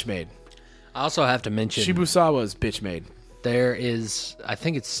are bitch made. I also have to mention Shibusawa's bitch made. there is, I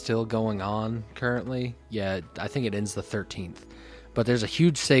think it's still going on currently. Yeah, I think it ends the 13th. But there's a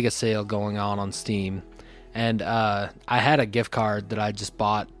huge Sega sale going on Steam. And I had a gift card that I just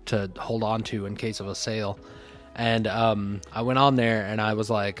bought to hold on to in case of a sale. And I went on there and I was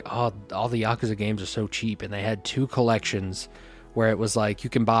like, oh, all the Yakuza games are so cheap. And they had 2 collections where it was like you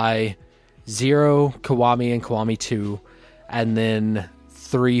can buy 0, Kiwami, and Kiwami 2. And then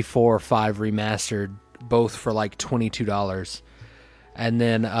 3, 4, 5 remastered, both for like $22. And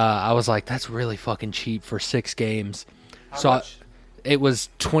then I was like, that's really fucking cheap for 6 games. How much? It was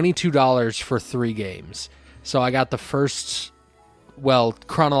 $22 for 3 games. So I got the first, well,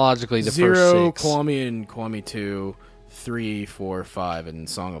 chronologically, the 0, first 6. Kiwami and Kiwami 2, 3, 4, 5, and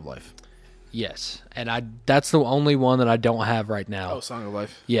Song of Life. Yes. And that's the only one that I don't have right now. Oh, Song of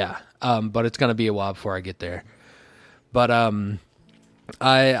Life. Yeah. But it's going to be a while before I get there. But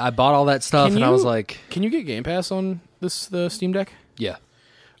I bought all that stuff and I was like, can you get Game Pass on the Steam Deck? yeah.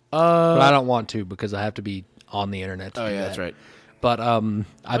 But I don't want to because I have to be on the internet to Oh do yeah, that. that's right. But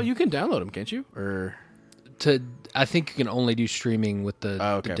You can download them, can't you? Or I think you can only do streaming with the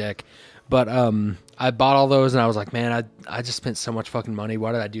okay. deck. But I bought all those and I was like, man, I just spent so much fucking money.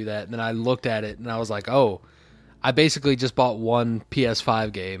 Why did I do that? And then I looked at it and I was like, oh, I basically just bought one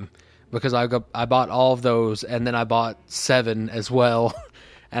PS5 game because I bought all of those and then I bought 7 as well.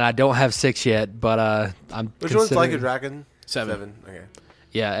 And I don't have 6 yet, but I'm Which one's like a considering- dragon? 7. Okay.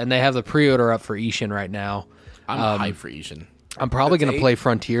 Yeah, and they have the pre-order up for Ishin right now. I'm hyped for Ishin. I'm probably That's going to 8? play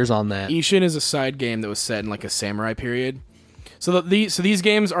Frontiers on that. Ishin is a side game that was set in like a samurai period. So these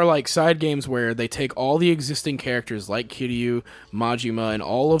games are like side games where they take all the existing characters like Kiryu, Majima, and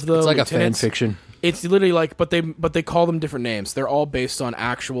all of the It's like a fan lieutenants. fiction. It's literally like, but they call them different names. They're all based on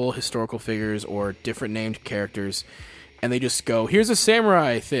actual historical figures or different named characters, and they just go, here's a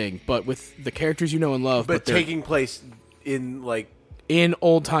samurai thing, but with the characters you know and love, But they're taking place in like, in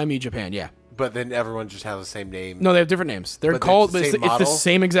old timey Japan. Yeah, but then everyone just has the same name. no, they have different names. They're But called, it's the but same it's the model?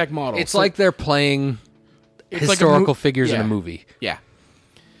 same exact model. It's So- like they're playing it's historical figures in yeah. a movie. Yeah.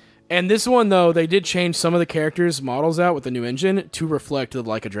 And this one, though, they did change some of the characters' models out with the new engine to reflect the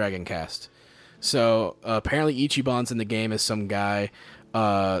Like a Dragon cast. So apparently Ichiban's in the game as some guy.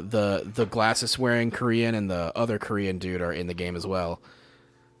 The glasses-wearing Korean and the other Korean dude are in the game as well.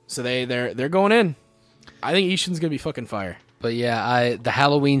 So they're going in. I think Ishin's going to be fucking fire. But yeah, the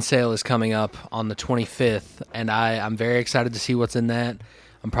Halloween sale is coming up on the 25th, and I'm very excited to see what's in that.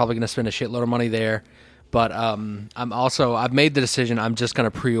 I'm probably going to spend a shitload of money there. But I've made the decision I'm just going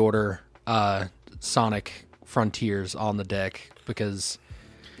to pre-order Sonic Frontiers on the deck because...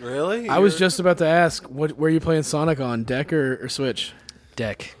 Really? I was just about to ask, where are you playing Sonic on, deck or Switch?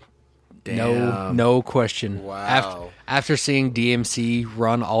 Deck. Damn. No question. Wow. After seeing DMC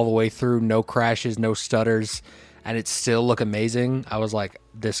run all the way through, no crashes, no stutters, and it still look amazing, I was like,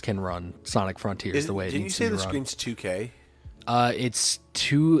 this can run Sonic Frontiers the way it needs to run. Didn't you say the screen's 2K? It's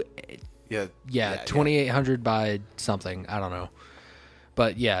two... Yeah, 2800 by something. I don't know.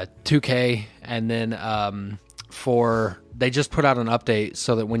 But yeah, 2K. And then they just put out an update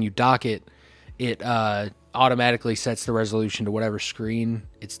so that when you dock it, it automatically sets the resolution to whatever screen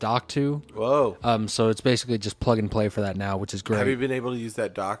it's docked to. Whoa. So it's basically just plug and play for that now, which is great. Have you been able to use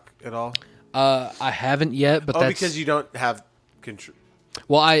that dock at all? I haven't yet, but that's... because you don't have control.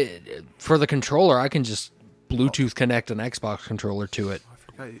 Well, for the controller, I can just Bluetooth connect an Xbox controller to it.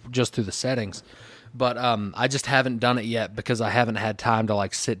 Just through the settings, but I just haven't done it yet because I haven't had time to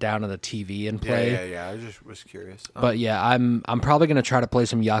like sit down at the TV and play. Yeah. I just was curious. But yeah, I'm probably gonna try to play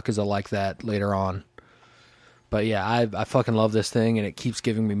some Yakuza like that later on. But yeah, I fucking love this thing, and it keeps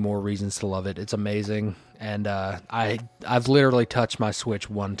giving me more reasons to love it. It's amazing, and I've literally touched my Switch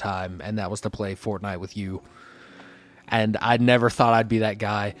one time, and that was to play Fortnite with you. And I never thought I'd be that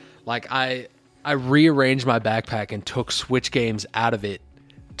guy. Like I rearranged my backpack and took Switch games out of it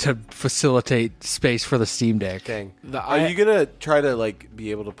to facilitate space for the Steam Deck. Dang. Are you gonna try to like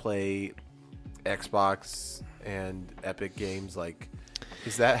be able to play Xbox and Epic games? Like,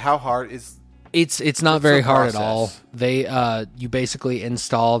 is that how hard is? It's not very hard at all. They you basically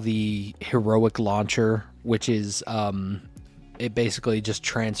install the Heroic launcher, which is it basically just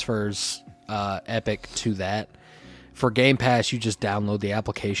transfers Epic to that. For Game Pass, you just download the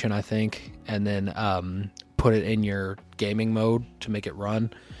application, I think, and then put it in your gaming mode to make it run.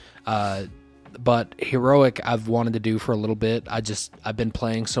 But Heroic I've wanted to do for a little bit. I've been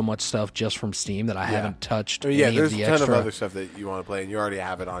playing so much stuff just from Steam that I haven't touched any of the extra. There's a ton of other stuff that you want to play, and you already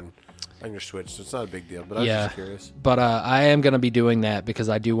have it on your Switch, so it's not a big deal. But I was just curious. But I am going to be doing that because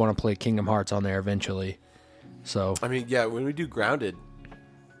I do want to play Kingdom Hearts on there eventually. So I mean, yeah, when we do Grounded,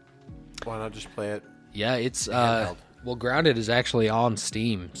 why not just play it? Yeah, it's well, Grounded is actually on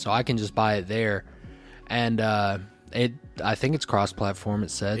Steam, so I can just buy it there. And I think it's cross-platform.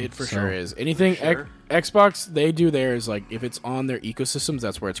 It said it sure is. Anything Xbox they do there is like if it's on their ecosystems,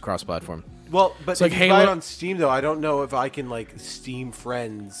 that's where it's cross-platform. Well, but it's if like you buy it on Steam though, I don't know if I can like Steam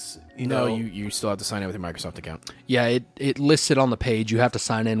friends. You still have to sign in with your Microsoft account. Yeah, it lists it on the page. You have to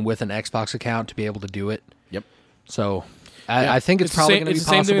sign in with an Xbox account to be able to do it. Yep. So I think it's probably going to be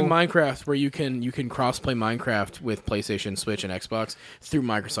possible. It's the same thing with Minecraft, where you can cross-play Minecraft with PlayStation, Switch, and Xbox through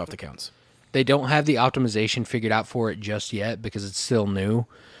Microsoft accounts. They don't have the optimization figured out for it just yet because it's still new.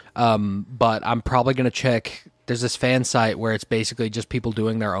 But I'm probably going to check. There's this fan site where it's basically just people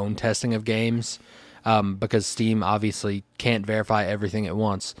doing their own testing of games because Steam obviously can't verify everything at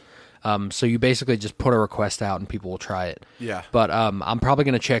once. So you basically just put a request out and people will try it. Yeah. But I'm probably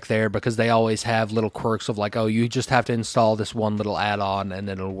going to check there because they always have little quirks of like, oh, you just have to install this one little add-on and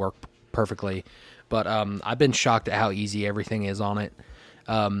then it'll work perfectly. But I've been shocked at how easy everything is on it.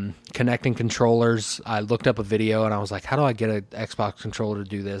 Connecting controllers, I looked up a video and I was like, how do I get an Xbox controller to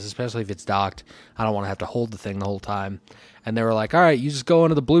do this, especially if it's docked? I don't want to have to hold the thing the whole time. And they were like, all right, you just go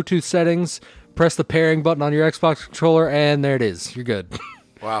into the Bluetooth settings, press the pairing button on your Xbox controller, and there it is. You're good.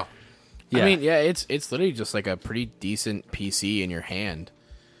 Wow. Yeah. I mean, yeah, it's literally just like a pretty decent PC in your hand,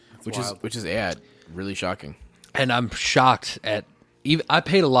 which is really shocking. And I'm shocked at I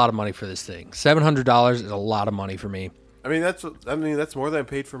paid a lot of money for this thing. $700 is a lot of money for me. I mean, that's more than I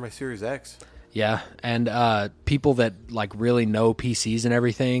paid for my Series X. Yeah, and people that like really know PCs and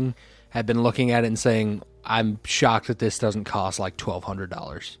everything have been looking at it and saying, "I'm shocked that this doesn't cost like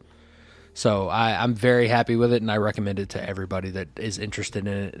 $1,200." So I'm very happy with it, and I recommend it to everybody that is interested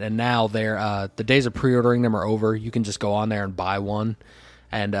in it. And now the days of pre-ordering them are over. You can just go on there and buy one,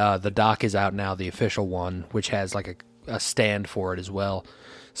 and the dock is out now, the official one, which has like a stand for it as well.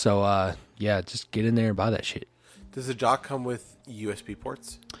 So yeah, just get in there and buy that shit. Does the dock come with USB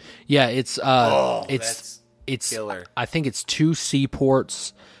ports? Yeah, it's that's killer. I think it's 2 C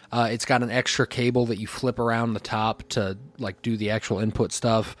ports, It's got an extra cable that you flip around the top to like do the actual input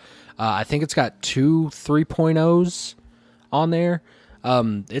stuff. I think it's got 2 3.0s on there.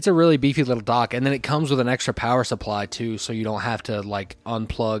 It's a really beefy little dock, and then it comes with an extra power supply too, so you don't have to like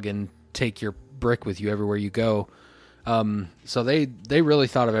unplug and take your brick with you everywhere you go. So they really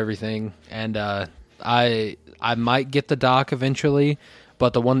thought of everything, and I might get the dock eventually,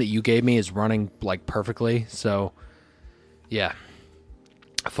 but the one that you gave me is running like perfectly. So yeah,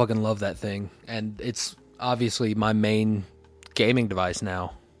 I fucking love that thing, and it's obviously my main gaming device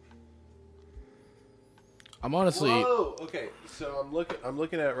now. I'm honestly. Whoa! Okay, so I'm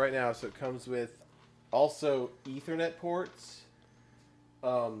looking at it right now. So it comes with also Ethernet ports.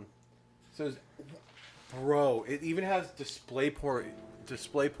 Bro, it even has DisplayPort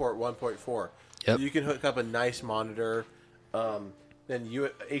 1.4. Yep. So you can hook up a nice monitor. Then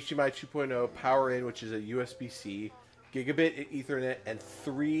HDMI 2.0 power in, which is a USB-C, gigabit Ethernet, and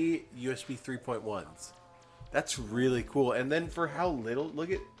 3 USB 3.1s. That's really cool. And then for how little,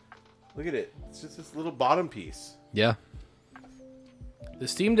 look at it. It's just this little bottom piece. Yeah. The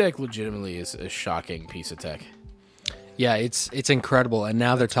Steam Deck legitimately is a shocking piece of tech. Yeah, it's incredible, and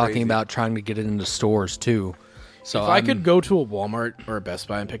now they're talking crazy. about trying to get it into stores too. So If I could go to a Walmart or a Best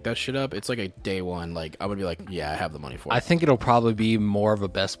Buy and pick that shit up, it's like a day one. Like I would be like, yeah, I have the money for it. I think it'll probably be more of a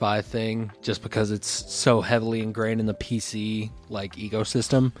Best Buy thing, just because it's so heavily ingrained in the PC like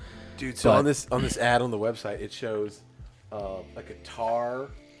ecosystem. Dude, so But- on this ad on the website, it shows a guitar,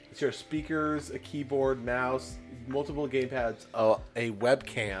 it shows speakers, a keyboard, mouse, multiple gamepads, a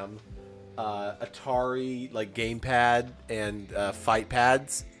webcam, Atari like gamepad and fight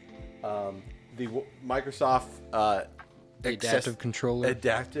pads, the Microsoft Adaptive controller.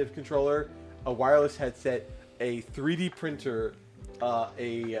 adaptive controller, a wireless headset, a 3D printer, like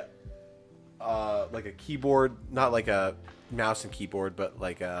a keyboard, not like a mouse and keyboard, but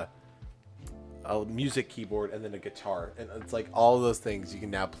like a music keyboard, and then a guitar. And it's like all of those things you can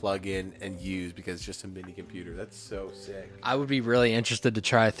now plug in and use because it's just a mini computer. That's so sick. I would be really interested to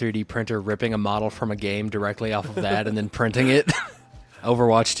try a 3D printer ripping a model from a game directly off of that and then printing it.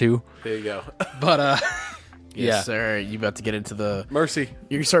 Overwatch 2. There you go. But yes, yeah. sir. You about to get into the Mercy.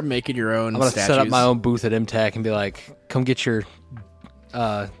 You can start making your own. I'm gonna statues. set up my own booth at MTech and be like, "Come get your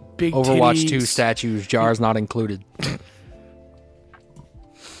Big Overwatch 2 titties. statues, jars not included."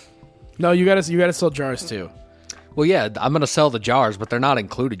 No, you gotta sell jars too. Well, yeah, I'm gonna sell the jars, but they're not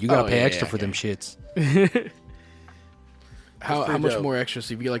included. You gotta Oh, pay yeah, extra yeah, for them okay. shits. How pretty much dope. more extra?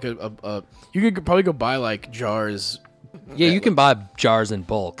 So if you get like you could probably go buy like jars. Yeah, you can buy jars in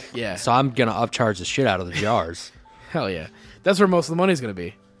bulk. Yeah. So I'm gonna upcharge the shit out of the jars. Hell yeah, that's where most of the money's gonna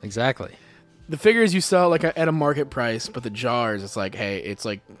be. Exactly. The figures you sell like at a market price, but the jars, it's like, hey, it's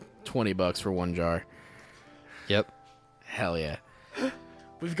like $20 for one jar. Yep. Hell yeah.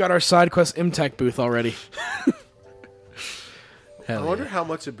 We've got our side quest MTech booth already. Hell I wonder yeah. how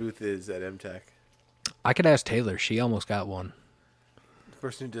much a booth is at MTech. I could ask Taylor. She almost got one. The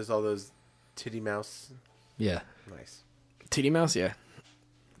person who does all those titty mouse. Yeah. Nice. Titty Mouse, yeah.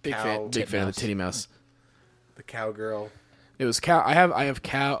 Big Cow. fan of the Titmouse. Titty Mouse. The cowgirl. It was cow. I have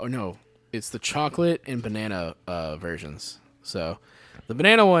cow. Or no, it's the chocolate and banana versions. So the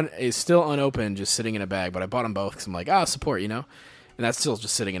banana one is still unopened, just sitting in a bag. But I bought them both because I'm like, support, and that's still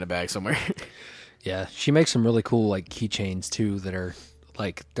just sitting in a bag somewhere. Yeah. She makes some really cool like keychains too that are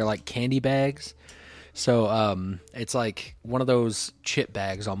like they're like candy bags. So it's like one of those chip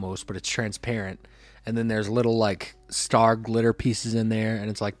bags almost, but it's transparent. And then there's little like star glitter pieces in there, and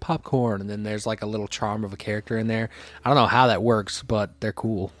it's like popcorn. And then there's like a little charm of a character in there. I don't know how that works, but they're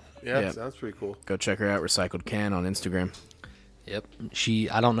cool. Yeah, Yeah. sounds pretty cool. Go check her out, Recycled Can on Instagram. Yep.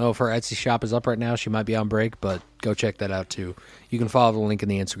 I don't know if her Etsy shop is up right now. She might be on break, but go check that out too. You can follow the link in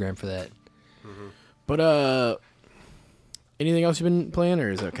the Instagram for that. But anything else you've been playing,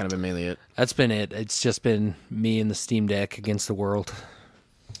 or has that kind of been mainly it? That's been it. It's just been me and the Steam Deck against the world.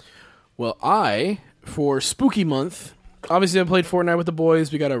 Well, for Spooky Month, obviously I played Fortnite with the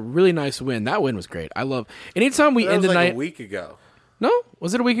boys. We got a really nice win. That win was great. I love anytime we That end was the like night. a week ago. No,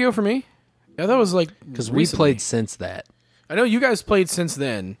 was it a week ago for me? Yeah, that was like Because we recently. played since that. I know you guys played since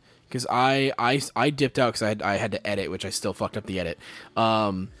then because I dipped out because I had to edit, which I still fucked up the edit.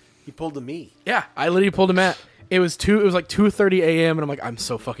 He pulled a me. Yeah, I literally pulled him at. It was like 2:30 a.m. and I'm like, I'm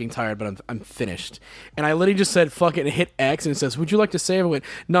so fucking tired, but I'm finished. And I literally just said fuck it and hit X, and it says, would you like to save? I went,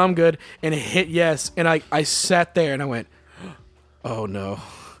 no, I'm good, and it hit yes, and I sat there and I went, oh no.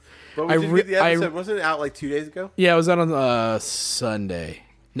 But we I didn't re- get the episode. Wasn't it out like 2 days ago? Yeah, I was out on Sunday.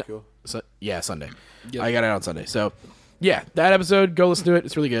 No, Cool. Sunday. I got it on Sunday. So yeah, that episode, go listen to it.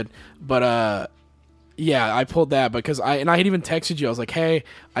 It's really good. But Yeah, I pulled that because I had even texted you. I was like, "Hey,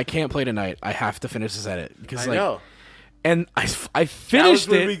 I can't play tonight. I have to finish this edit." Because I know. And I finished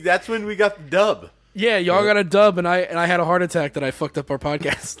it. That's when we got the dub. Yeah, y'all got a dub, and I had a heart attack that I fucked up our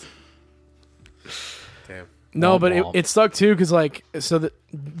podcast. Damn. No, but Womp womp. it sucked too because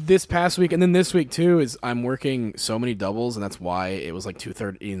this past week and then this week too is I'm working so many doubles, and that's why it was like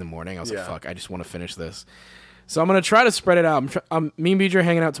 2:30 in the morning. I was like, "Fuck, I just want to finish this." So I'm gonna try to spread it out. Me and BJ are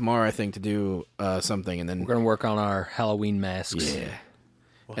hanging out tomorrow, I think, to do something, and then We're gonna work on our Halloween masks. yeah,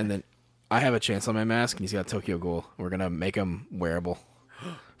 and then I have a chance on my mask, and he's got Tokyo Ghoul. We're gonna make him wearable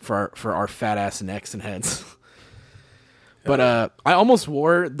for our fat ass necks and heads. But I almost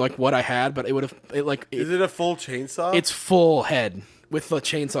wore like what I had, but Is it a full chainsaw? it's full head with the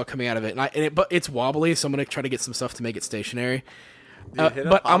chainsaw coming out of it, but it's wobbly, so I'm gonna try to get some stuff to make it stationary. Dude, hit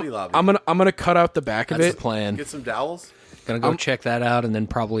up But Hobby Lobby. I'm gonna cut out the back of That's it. the plan. Get some dowels. Gonna go check that out, and then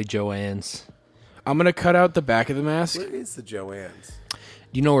probably Joanne's. I'm gonna cut out the back of the mask. Where is the Joanne's? Do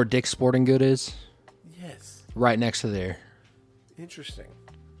you know where Dick's Sporting Good is? Yes. Right next to there. Interesting.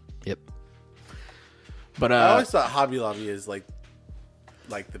 Yep. But I always thought Hobby Lobby is like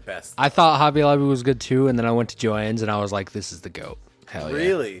the best. I thought Hobby Lobby was good too, and then I went to Joanne's, and I was like, "This is the goat." hell yeah.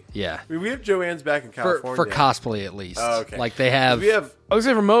 Really? Yeah. I mean, we have Joanne's back in For California. cosplay at least. Oh, okay. Like they have. We have. I would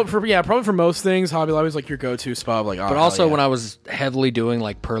say probably for most things, Hobby Lobby is like your go-to spot. Like, But also, when I was heavily doing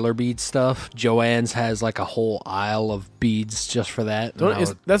like perler bead stuff, Joanne's has like a whole aisle of beads just for that. And I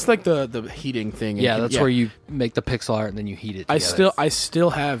would- that's like the heating thing. yeah, that's where you make the pixel art and then you heat it. I together. still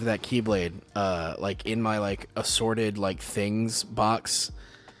have that Keyblade, like in my like assorted like things box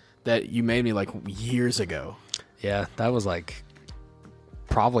that you made me like years ago. Yeah, that was like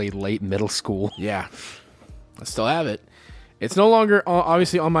probably late middle school. Yeah, I still have it. It's no longer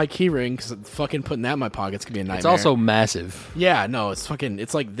obviously on my keyring because fucking putting that in my pockets could be a nightmare. It's also massive. yeah, no, it's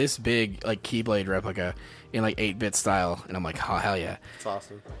like this big like Keyblade replica in like 8-bit style, and I'm like, oh hell yeah. It's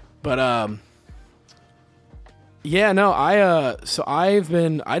awesome. But yeah, no,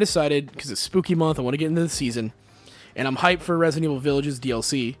 I decided because it's spooky month, I want to get into the season, and I'm hyped for Resident Evil Village's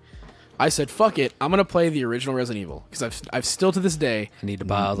DLC. I said, fuck it, I'm gonna play the original Resident Evil because I've still to this day I need to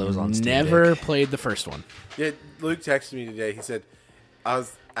buy all those on Steam never Deck. played the first one. Yeah, Luke texted me today. He said I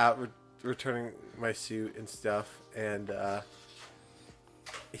was out returning my suit and stuff, and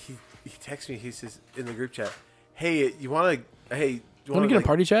he texted me. He says in the group chat, "Hey, you want to? Hey, do you Want to get a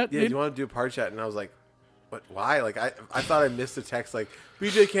party chat? Yeah, dude? do you want to do a party chat?" And I was like, "What? Why? Like, I thought I missed a text. Like,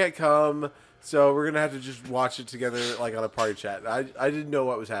 BJ can't come, so we're gonna have to just watch it together, like on a party chat." I didn't know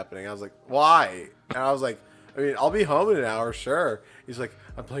what was happening. I was like, "Why?" And I was like, "I mean, I'll be home in an hour, sure." He's like,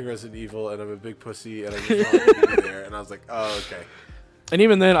 "I'm playing Resident Evil, and I'm a big pussy, and I just want to be there." And I was like, "Oh, okay." And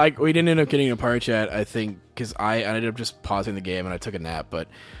even then, we didn't end up getting a party chat, I think, because I ended up just pausing the game and I took a nap. But,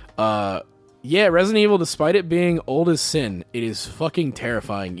 yeah, Resident Evil, despite it being old as sin, it is fucking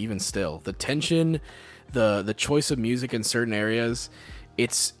terrifying even still. The tension, the choice of music in certain areas,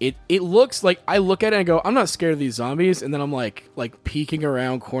 it looks like, I look at it and go, I'm not scared of these zombies, and then I'm like peeking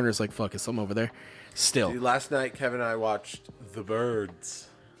around corners like, fuck, is something over there? Still. Dude, last night, Kevin and I watched The Birds.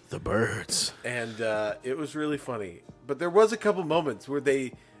 The Birds. And it was really funny. But there was a couple moments where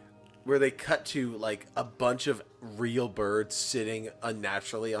they cut to like a bunch of real birds sitting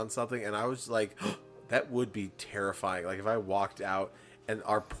unnaturally on something, and I was like, that would be terrifying. Like if I walked out and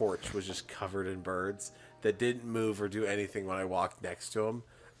our porch was just covered in birds that didn't move or do anything when I walked next to them,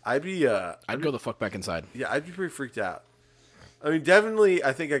 I'd go the fuck back inside. Yeah, I'd be pretty freaked out. I mean, definitely,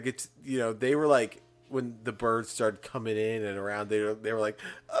 I think I get they were like, when the birds started coming in and around, they were like,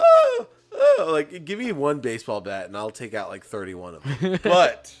 oh, like, give me one baseball bat and I'll take out like 31 of them.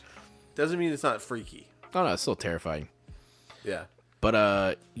 But doesn't mean it's not freaky. Oh, no, it's still terrifying. Yeah.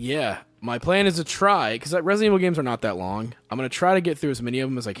 But, yeah, my plan is to try, because Resident Evil games are not that long. I'm going to try to get through as many of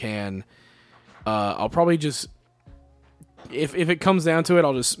them as I can. I'll probably just, if it comes down to it,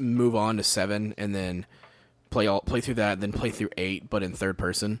 I'll just move on to 7 and then play through that, then play through 8, but in third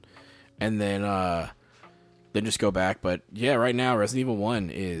person. And then just go back. But, yeah, right now, Resident Evil 1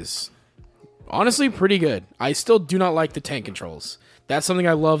 is honestly pretty good. I still do not like the tank controls. That's something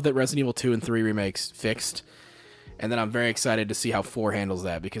I love that Resident Evil 2 and 3 remakes fixed. And then I'm very excited to see how 4 handles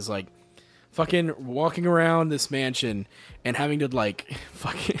that, because like fucking walking around this mansion and having to like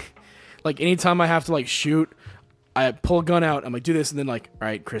fucking like anytime I have to like shoot, I pull a gun out, I'm like, do this, and then like, all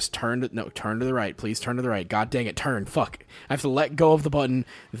right, Chris, turn to the right, please turn to the right. God dang it, turn, fuck. I have to let go of the button,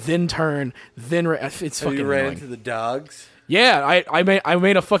 then turn, then it's fucking You ran annoying. into the dogs? Yeah, I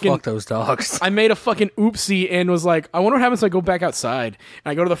made a fucking Fuck those dogs. I made a fucking oopsie and was like, I wonder what happens if I go back outside.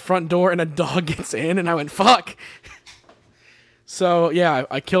 And I go to the front door and a dog gets in, and I went, fuck. So yeah,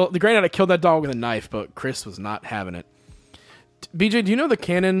 I killed that dog with a knife, but Chris was not having it. BJ, do you know the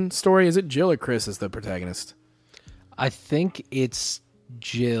canon story? Is it Jill or Chris as the protagonist? I think it's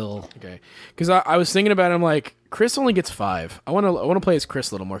Jill. Okay, because I was thinking about it. I'm like, Chris only gets 5. I want to play as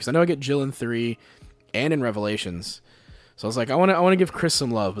Chris a little more because I know I get Jill in 3 and in Revelations. So I was like, I want to give Chris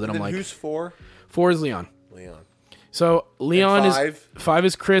some love, but then I'm like, who's 4? 4 is Leon. Leon. So Leon And is 5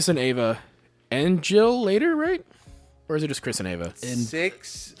 is Chris and Ava, and Jill later, right? Or is it just Chris and Ava? And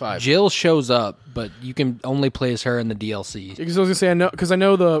 6. 5. Jill shows up, but you can only play as her in the DLC. Because I was gonna say I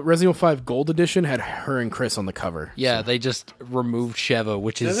know the Resident Evil 5 Gold Edition had her and Chris on the cover. Yeah, they just removed Sheva,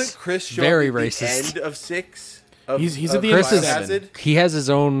 which is Doesn't Chris show very up at racist. the end of 6? He's at the end of Chris is- 7 He has his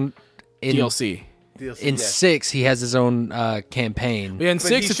own DLC. In 6, he has his own campaign. Yeah, in But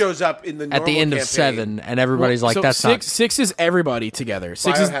 6 he shows up in the At the normal end of campaign. 7, and everybody's like, so "That's six, not 6 is everybody together.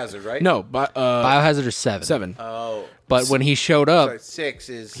 6 Biohazard, is right? No, Biohazard is 7. 7. Oh. But when he showed up, Sorry, 6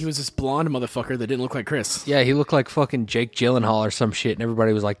 is... He was this blonde motherfucker that didn't look like Chris. yeah, he looked like fucking Jake Gyllenhaal or some shit, and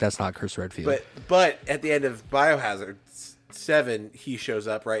everybody was like, "That's not Chris Redfield." But at the end of Biohazard 7, he shows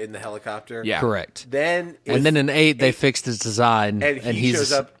up right in the helicopter. Yeah. Correct. Then And then in 8, they fixed his design, and he he's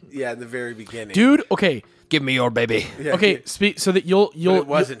shows up in the very beginning. Dude, okay. "Give me your baby." Yeah, Okay, so that you'll it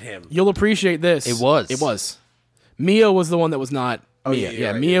wasn't him. You'll appreciate this. It was. It was. Mia was the one that was not Mia.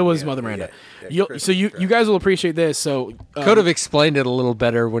 yeah, right, Mia yeah, was yeah, Mother yeah, Miranda. yeah, Chris So was you correct. guys will appreciate this. So Could have explained it a little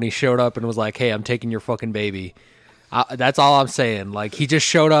better when he showed up and was like, "Hey, I'm taking your fucking baby." That's all I'm saying. Like, he just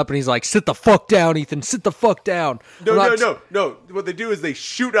showed up and he's like, "Sit the fuck down, Ethan. Sit the fuck down." No. What they do is they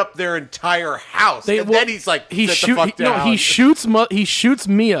shoot up their entire house, and then he's like, "Sit the fuck down." No, he shoots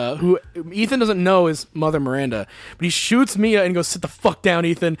Mia, who Ethan doesn't know is Mother Miranda, but he shoots Mia and goes, "Sit the fuck down,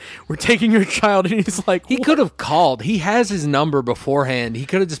 Ethan. We're taking your child." And he's like, He "What?" could have called. He has his number beforehand. He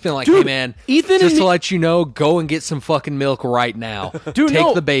could have just been like, "Hey, Dude, man, Ethan just and to me- let you know, go and get some fucking milk right now. Dude, Take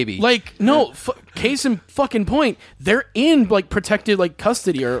no, the baby." Like, no, case in fucking point. They're in like protected like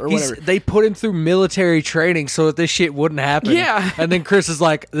custody or whatever. They put him through military training so that this shit wouldn't happen. Yeah. And then Chris is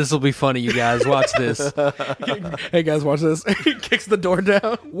like, "This will be funny, you guys. Watch this." Hey guys, watch this. He kicks the door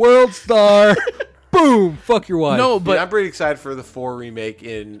down. World star. Boom. Fuck your wife. No, But but I'm pretty excited for the 4 remake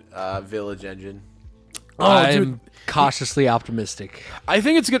in Village Engine. I'm dude, cautiously optimistic. I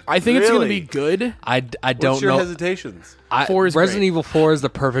think it's good. I think it's going to Really? be good. I don't What's your know. hesitations? 4 is Resident great. Evil 4 is the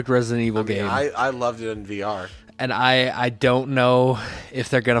perfect Resident Evil game. I loved it in VR. And I don't know if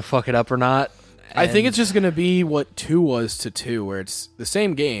they're going to fuck it up or not. I think And it's just going to be what 2 was to 2, where it's the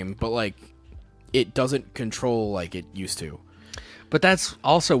same game, but like it doesn't control like it used to. But that's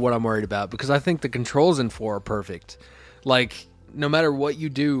also what I'm worried about, because I think the controls in 4 are perfect. Like, no matter what you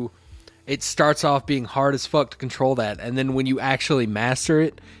do, it starts off being hard as fuck to control that. And then when you actually master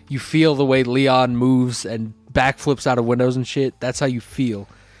it, you feel the way Leon moves and backflips out of windows and shit. That's how you feel.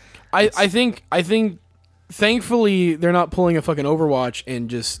 I think thankfully they're not pulling a fucking Overwatch and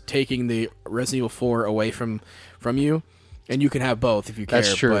just taking the Resident Evil 4 away from you, and you can have both if you care.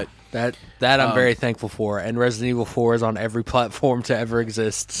 That's true. But That I'm very thankful for. And Resident Evil 4 is on every platform to ever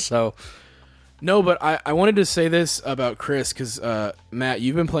exist. So no, but I wanted to say this about Chris because Matt,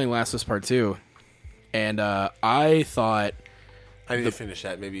 you've been playing Last of Us Part 2, and I thought I need to finish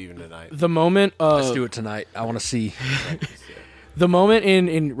that maybe even tonight. the moment let's do it tonight. I want to see. the moment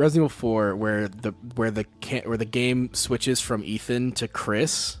in Resident Evil 4 where the game switches from Ethan to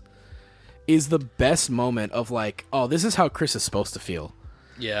Chris is the best moment of like, oh, this is how Chris is supposed to feel.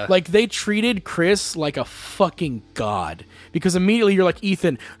 Yeah. Like, they treated Chris like a fucking god. Because immediately you're like,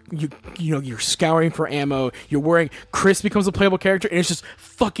 Ethan, you know, you're scouring for ammo, you're wearing... Chris becomes a playable character, and it's just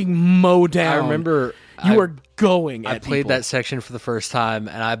fucking mow down. I remember... You are going at I played people. that section for the first time,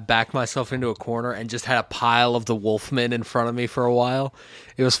 and I backed myself into a corner and just had a pile of the Wolfmen in front of me for a while.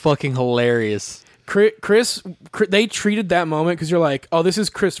 It was fucking hilarious. Chris, they treated that moment because you're like, oh, this is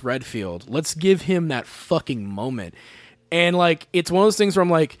Chris Redfield. Let's give him that fucking moment. And, like, it's one of those things where I'm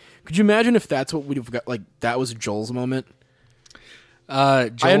like, could you imagine if that's what we've got, like, that was Joel's moment? I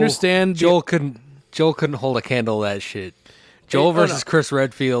understand Joel couldn't hold a candle to that shit. Joel versus Chris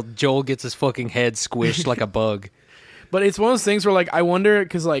Redfield. Joel gets his fucking head squished like a bug. But it's one of those things where, like, I wonder,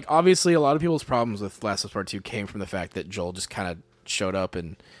 because, like, obviously a lot of people's problems with Last of Us Part 2 came from the fact that Joel just kind of showed up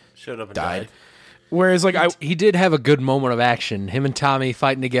and died. Whereas, like, He did have a good moment of action. Him and Tommy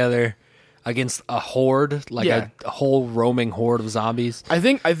fighting together against a horde, like Yeah. a whole roaming horde of zombies. I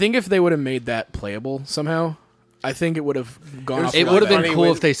think if they would have made that playable somehow, I think it would have gone off. It really would have been funny cool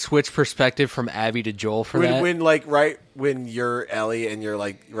when- if they switched perspective from Abby to Joel for that. When you're Ellie and you're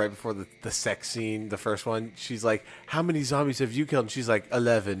like right before the sex scene, the first one, she's like, "How many zombies have you killed?" And she's like,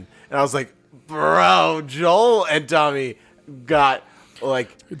 11. And I was like, "Bro, Joel and Tommy got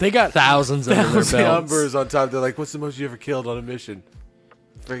like They got thousands under their belts. numbers on top. They're like, "What's the most you ever killed on a mission?"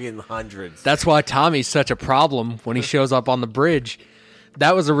 Friggin' hundreds. That's why Tommy's such a problem when he shows up on the bridge.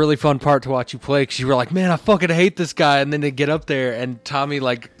 That was a really fun part to watch you play because you were like, man, I fucking hate this guy. And then they get up there and Tommy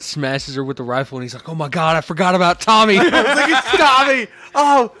like smashes her with the rifle and he's like, oh my God, I forgot about Tommy. I was like, it's Tommy.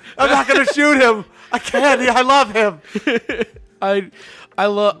 Oh, I'm not going to shoot him. I can't. I love him. I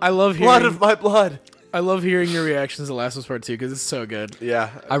love hearing Blood of my blood. I love hearing your reactions to Last of Us Part 2 because it's so good. Yeah.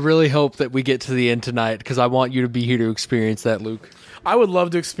 I really hope that we get to the end tonight because I want you to be here to experience that, Luke. I would love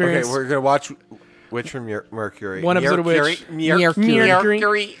to experience. Okay, we're going to watch Witch from Mercury. One episode of Witch.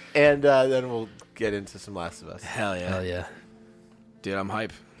 Mercury. And then we'll get into some Last of Us. Hell yeah. Hell yeah. Dude, I'm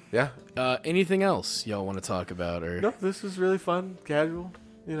hype. Yeah. Anything else y'all want to talk about? Or No, this was really fun, casual.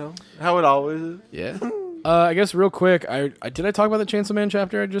 You know, how it always is. Yeah. I guess real quick, I did I talk about the Chainsaw Man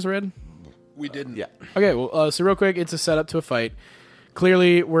chapter I just read? We didn't. Yeah. Okay, well, so real quick, it's a setup to a fight.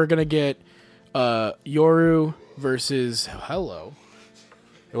 Clearly, we're gonna get Yoru versus Hello.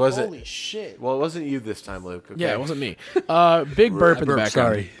 It wasn't. Holy shit! Well, it wasn't you this time, Luke. Okay? Yeah, it wasn't me. Big burp in the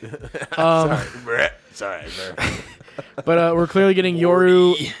background. Sorry. But we're clearly getting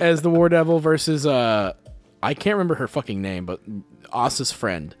Yoru as the War Devil versus I can't remember her fucking name, but Asa's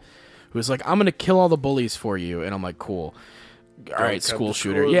friend, who's like, I'm gonna kill all the bullies for you, and I'm like, cool. All right, school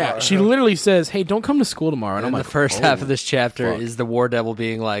shooter. Yeah, she literally says, "Hey, don't come to school tomorrow." And I'm like, the first half of this chapter is the War Devil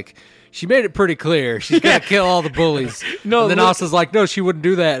being like, she made it pretty clear she's gonna kill all the bullies. No, and then Asa's like, no, she wouldn't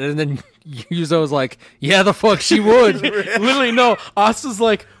do that. And then Yuzo was like, yeah, the fuck she would. literally, no. Asa's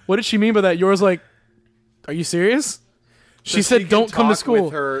like, what did she mean by that? Yours like, are you serious? She said, "Don't come to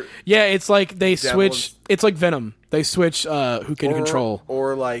school." Yeah, it's like they switch. It's like Venom. They switch who can control.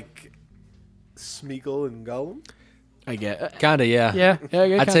 Or like Smeagol and Gollum. I get Kinda, yeah. Yeah,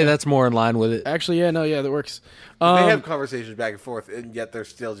 I'd say that's more in line with it. Actually, yeah, that works. They have conversations back and forth, and yet they're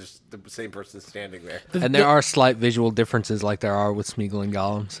still just the same person standing there. And there are slight visual differences like there are with Smeagol and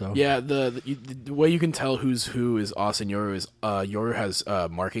Gollum. So yeah, the way you can tell who's who is Asa and Yoru is Yoru has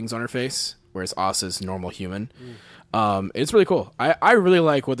markings on her face, whereas Asa's normal human. It's really cool. I really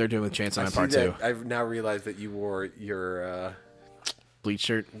like what they're doing with Chainsaw Man Part 2. I've now realized that you wore your Bleach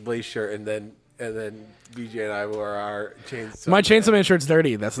shirt, and then BJ and I wore our Chainsaw. My Chainsaw Man shirt's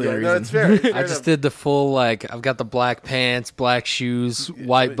dirty. That's the only reason. No, it's fair. I just did the full I've got the black pants, black shoes,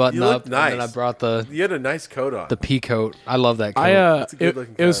 white button up, nice. and then I brought You had a nice coat on. the pea coat. I love that coat. It's a good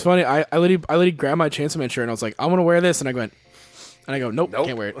looking it was coat. funny. I literally grabbed my Chainsaw Man shirt and I was like, I'm gonna wear this, and I went, nope.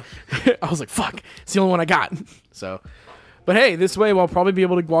 Can't wear it. I was like, fuck, it's the only one I got. So. But hey, this way we'll probably be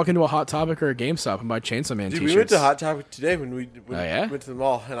able to walk into a Hot Topic or a GameStop and buy Chainsaw Man t-shirts. We went to Hot Topic today when we went to the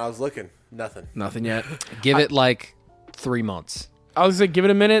mall, and I was looking. Nothing yet. Give it 3 months. I was like, give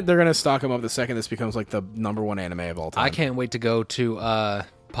it a minute. They're gonna stock them up the second this becomes like the #1 anime of all time. I can't wait to go to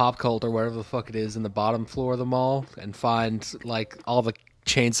Pop Cult or whatever the fuck it is in the bottom floor of the mall and find all the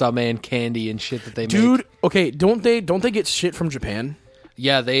Chainsaw Man candy and shit that they make. Dude, okay, don't they get shit from Japan?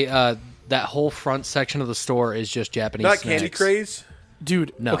 Yeah, they that whole front section of the store is just Japanese Not snacks. Candy Craze.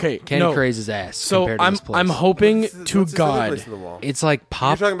 Dude, No, okay, Candy Craze is ass. So compared to this place. I'm hoping What's to this other God. place in the mall? It's like You're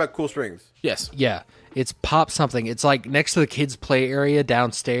Pop. talking about Cool Springs. Yes. Yeah, it's Pop something. It's like next to the kids' play area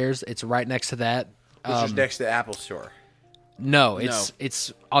downstairs. It's right next to that. Which is next to the Apple Store. No,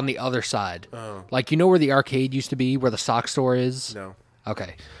 it's on the other side. Oh. Like, you know where the arcade used to be, where the sock store is? No.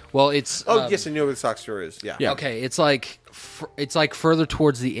 Okay. Well, it's Yes, I know where the sock store is. Yeah. Okay, it's like further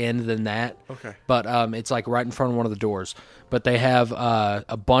towards the end than that. Okay. But it's like right in front of one of the doors. But they have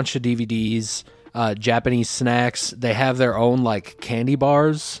a bunch of DVDs, Japanese snacks. They have their own candy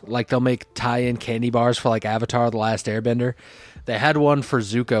bars. Like, they'll make tie-in candy bars for Avatar: The Last Airbender. They had one for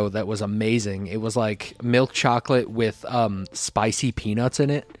Zuko that was amazing. It was like milk chocolate with spicy peanuts in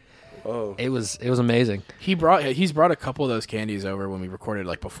it. Oh, It was amazing. He's brought a couple of those candies over when we recorded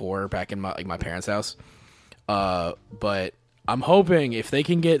before back in my parents' house. But I'm hoping if they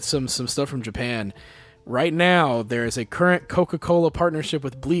can get some stuff from Japan. Right now, there is a current Coca-Cola partnership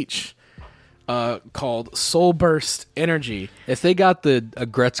with Bleach called Soul Burst Energy. If they got the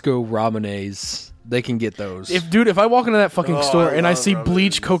Agretzko Ramenes, they can get those. If I walk into that fucking store and I see ramen.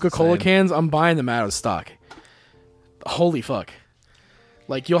 Bleach Coca-Cola Same. cans, I'm buying them out of stock. Holy fuck.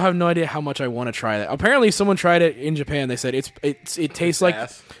 You'll have no idea how much I want to try that. Apparently, someone tried it in Japan. They said it tastes like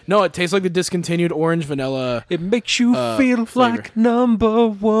ass. No, it tastes like the discontinued orange vanilla. It makes you feel flavor. like number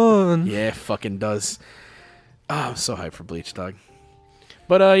one. Yeah, it fucking does. Oh, I'm so hyped for Bleach, dog.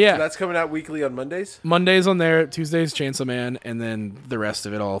 But yeah, that's coming out weekly on Mondays. Mondays on there, Tuesdays Chainsaw Man, and then the rest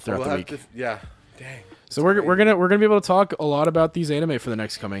of it all throughout the week. Yeah, dang. So we're gonna be able to talk a lot about these anime for the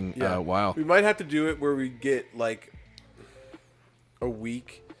next coming while. We might have to do it where we get a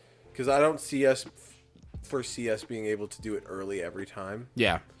week because I don't foresee us being able to do it early every time.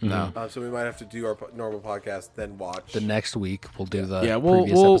 Yeah. No. So we might have to do our normal podcast, then watch. The next week we'll do the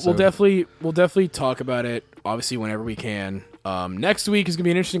We'll episode. definitely talk about it. Obviously, whenever we can. Next week is gonna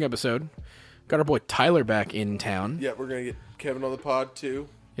be an interesting episode. Got our boy Tyler back in town. Yeah, we're gonna get Kevin on the pod too.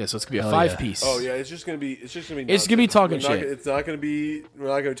 Yeah, so it's gonna be a Oh, 5-piece. Oh yeah, it's just gonna be. It's gonna be talking We're not shit. It's not gonna be. We're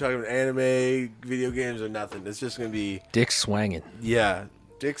not gonna be talking about anime, video games, or nothing. It's just gonna be. Dick swanging. Yeah,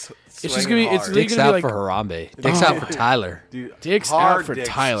 Dick's. It's just gonna be. It's Dick's gonna out be for like Harambe. Dick's out for Tyler. Dude, Dick's hard out for Dick's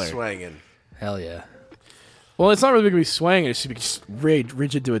Tyler. Swanging. Hell yeah. well, it's not really gonna be swaying. It's just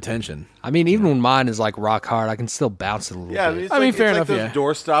rigid to attention. I mean, even when mine is like rock hard, I can still bounce it a little Yeah, bit. it's I mean, like, fair it's enough, Like yeah. those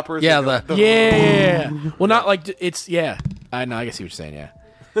door stoppers. Yeah, like Yeah. Well, not like it's. Yeah. I know. I can see what you're saying. Yeah.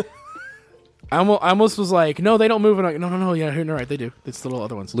 I almost was like, no, they don't move. And I'm like, no. Yeah, you're right. They do. It's the little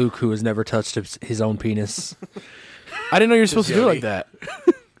other ones. Luke, who has never touched his own penis. I didn't know you were supposed to do it Yoni. like that.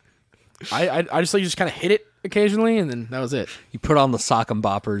 I just like you just kind of hit it occasionally, and then that was it. You put on the sock and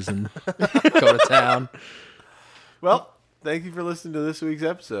boppers and go to town. Well, thank you for listening to this week's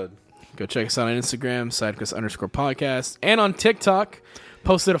episode. Go check us out on Instagram, sidequest_podcast, and on TikTok.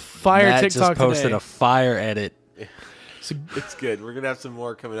 Posted a fire Matt TikTok just posted today. a fire edit. It's good. We're gonna have some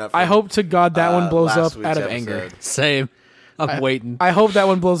more coming up. I hope to God that one blows last up week's out of episode. anger. Same. I'm waiting. I hope that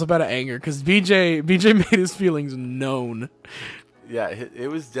one blows up out of anger because BJ made his feelings known. Yeah, it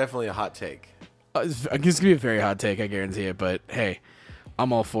was definitely a hot take. It's gonna be a very hot take, I guarantee it. But hey,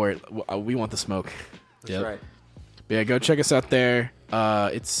 I'm all for it. We want the smoke. That's Yep. right. But yeah, go check us out there.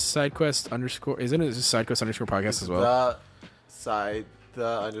 It's sidequest_ isn't it just sidequest_ podcast as well?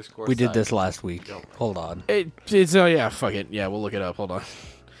 The underscore. We did side. this last week. Hold on. It's oh yeah, fuck it. Yeah, we'll look it up. Hold on.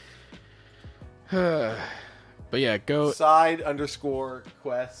 But yeah, go. Side _quest_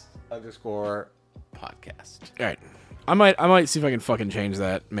 podcast. All right. I might see if I can fucking change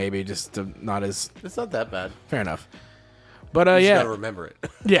that. Maybe just to not as It's not that bad. fair enough. But You just yeah, gotta remember it.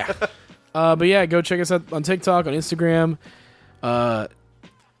 yeah. But yeah, go check us out on TikTok, on Instagram.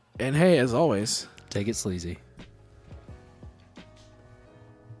 And hey, as always, Take it sleazy.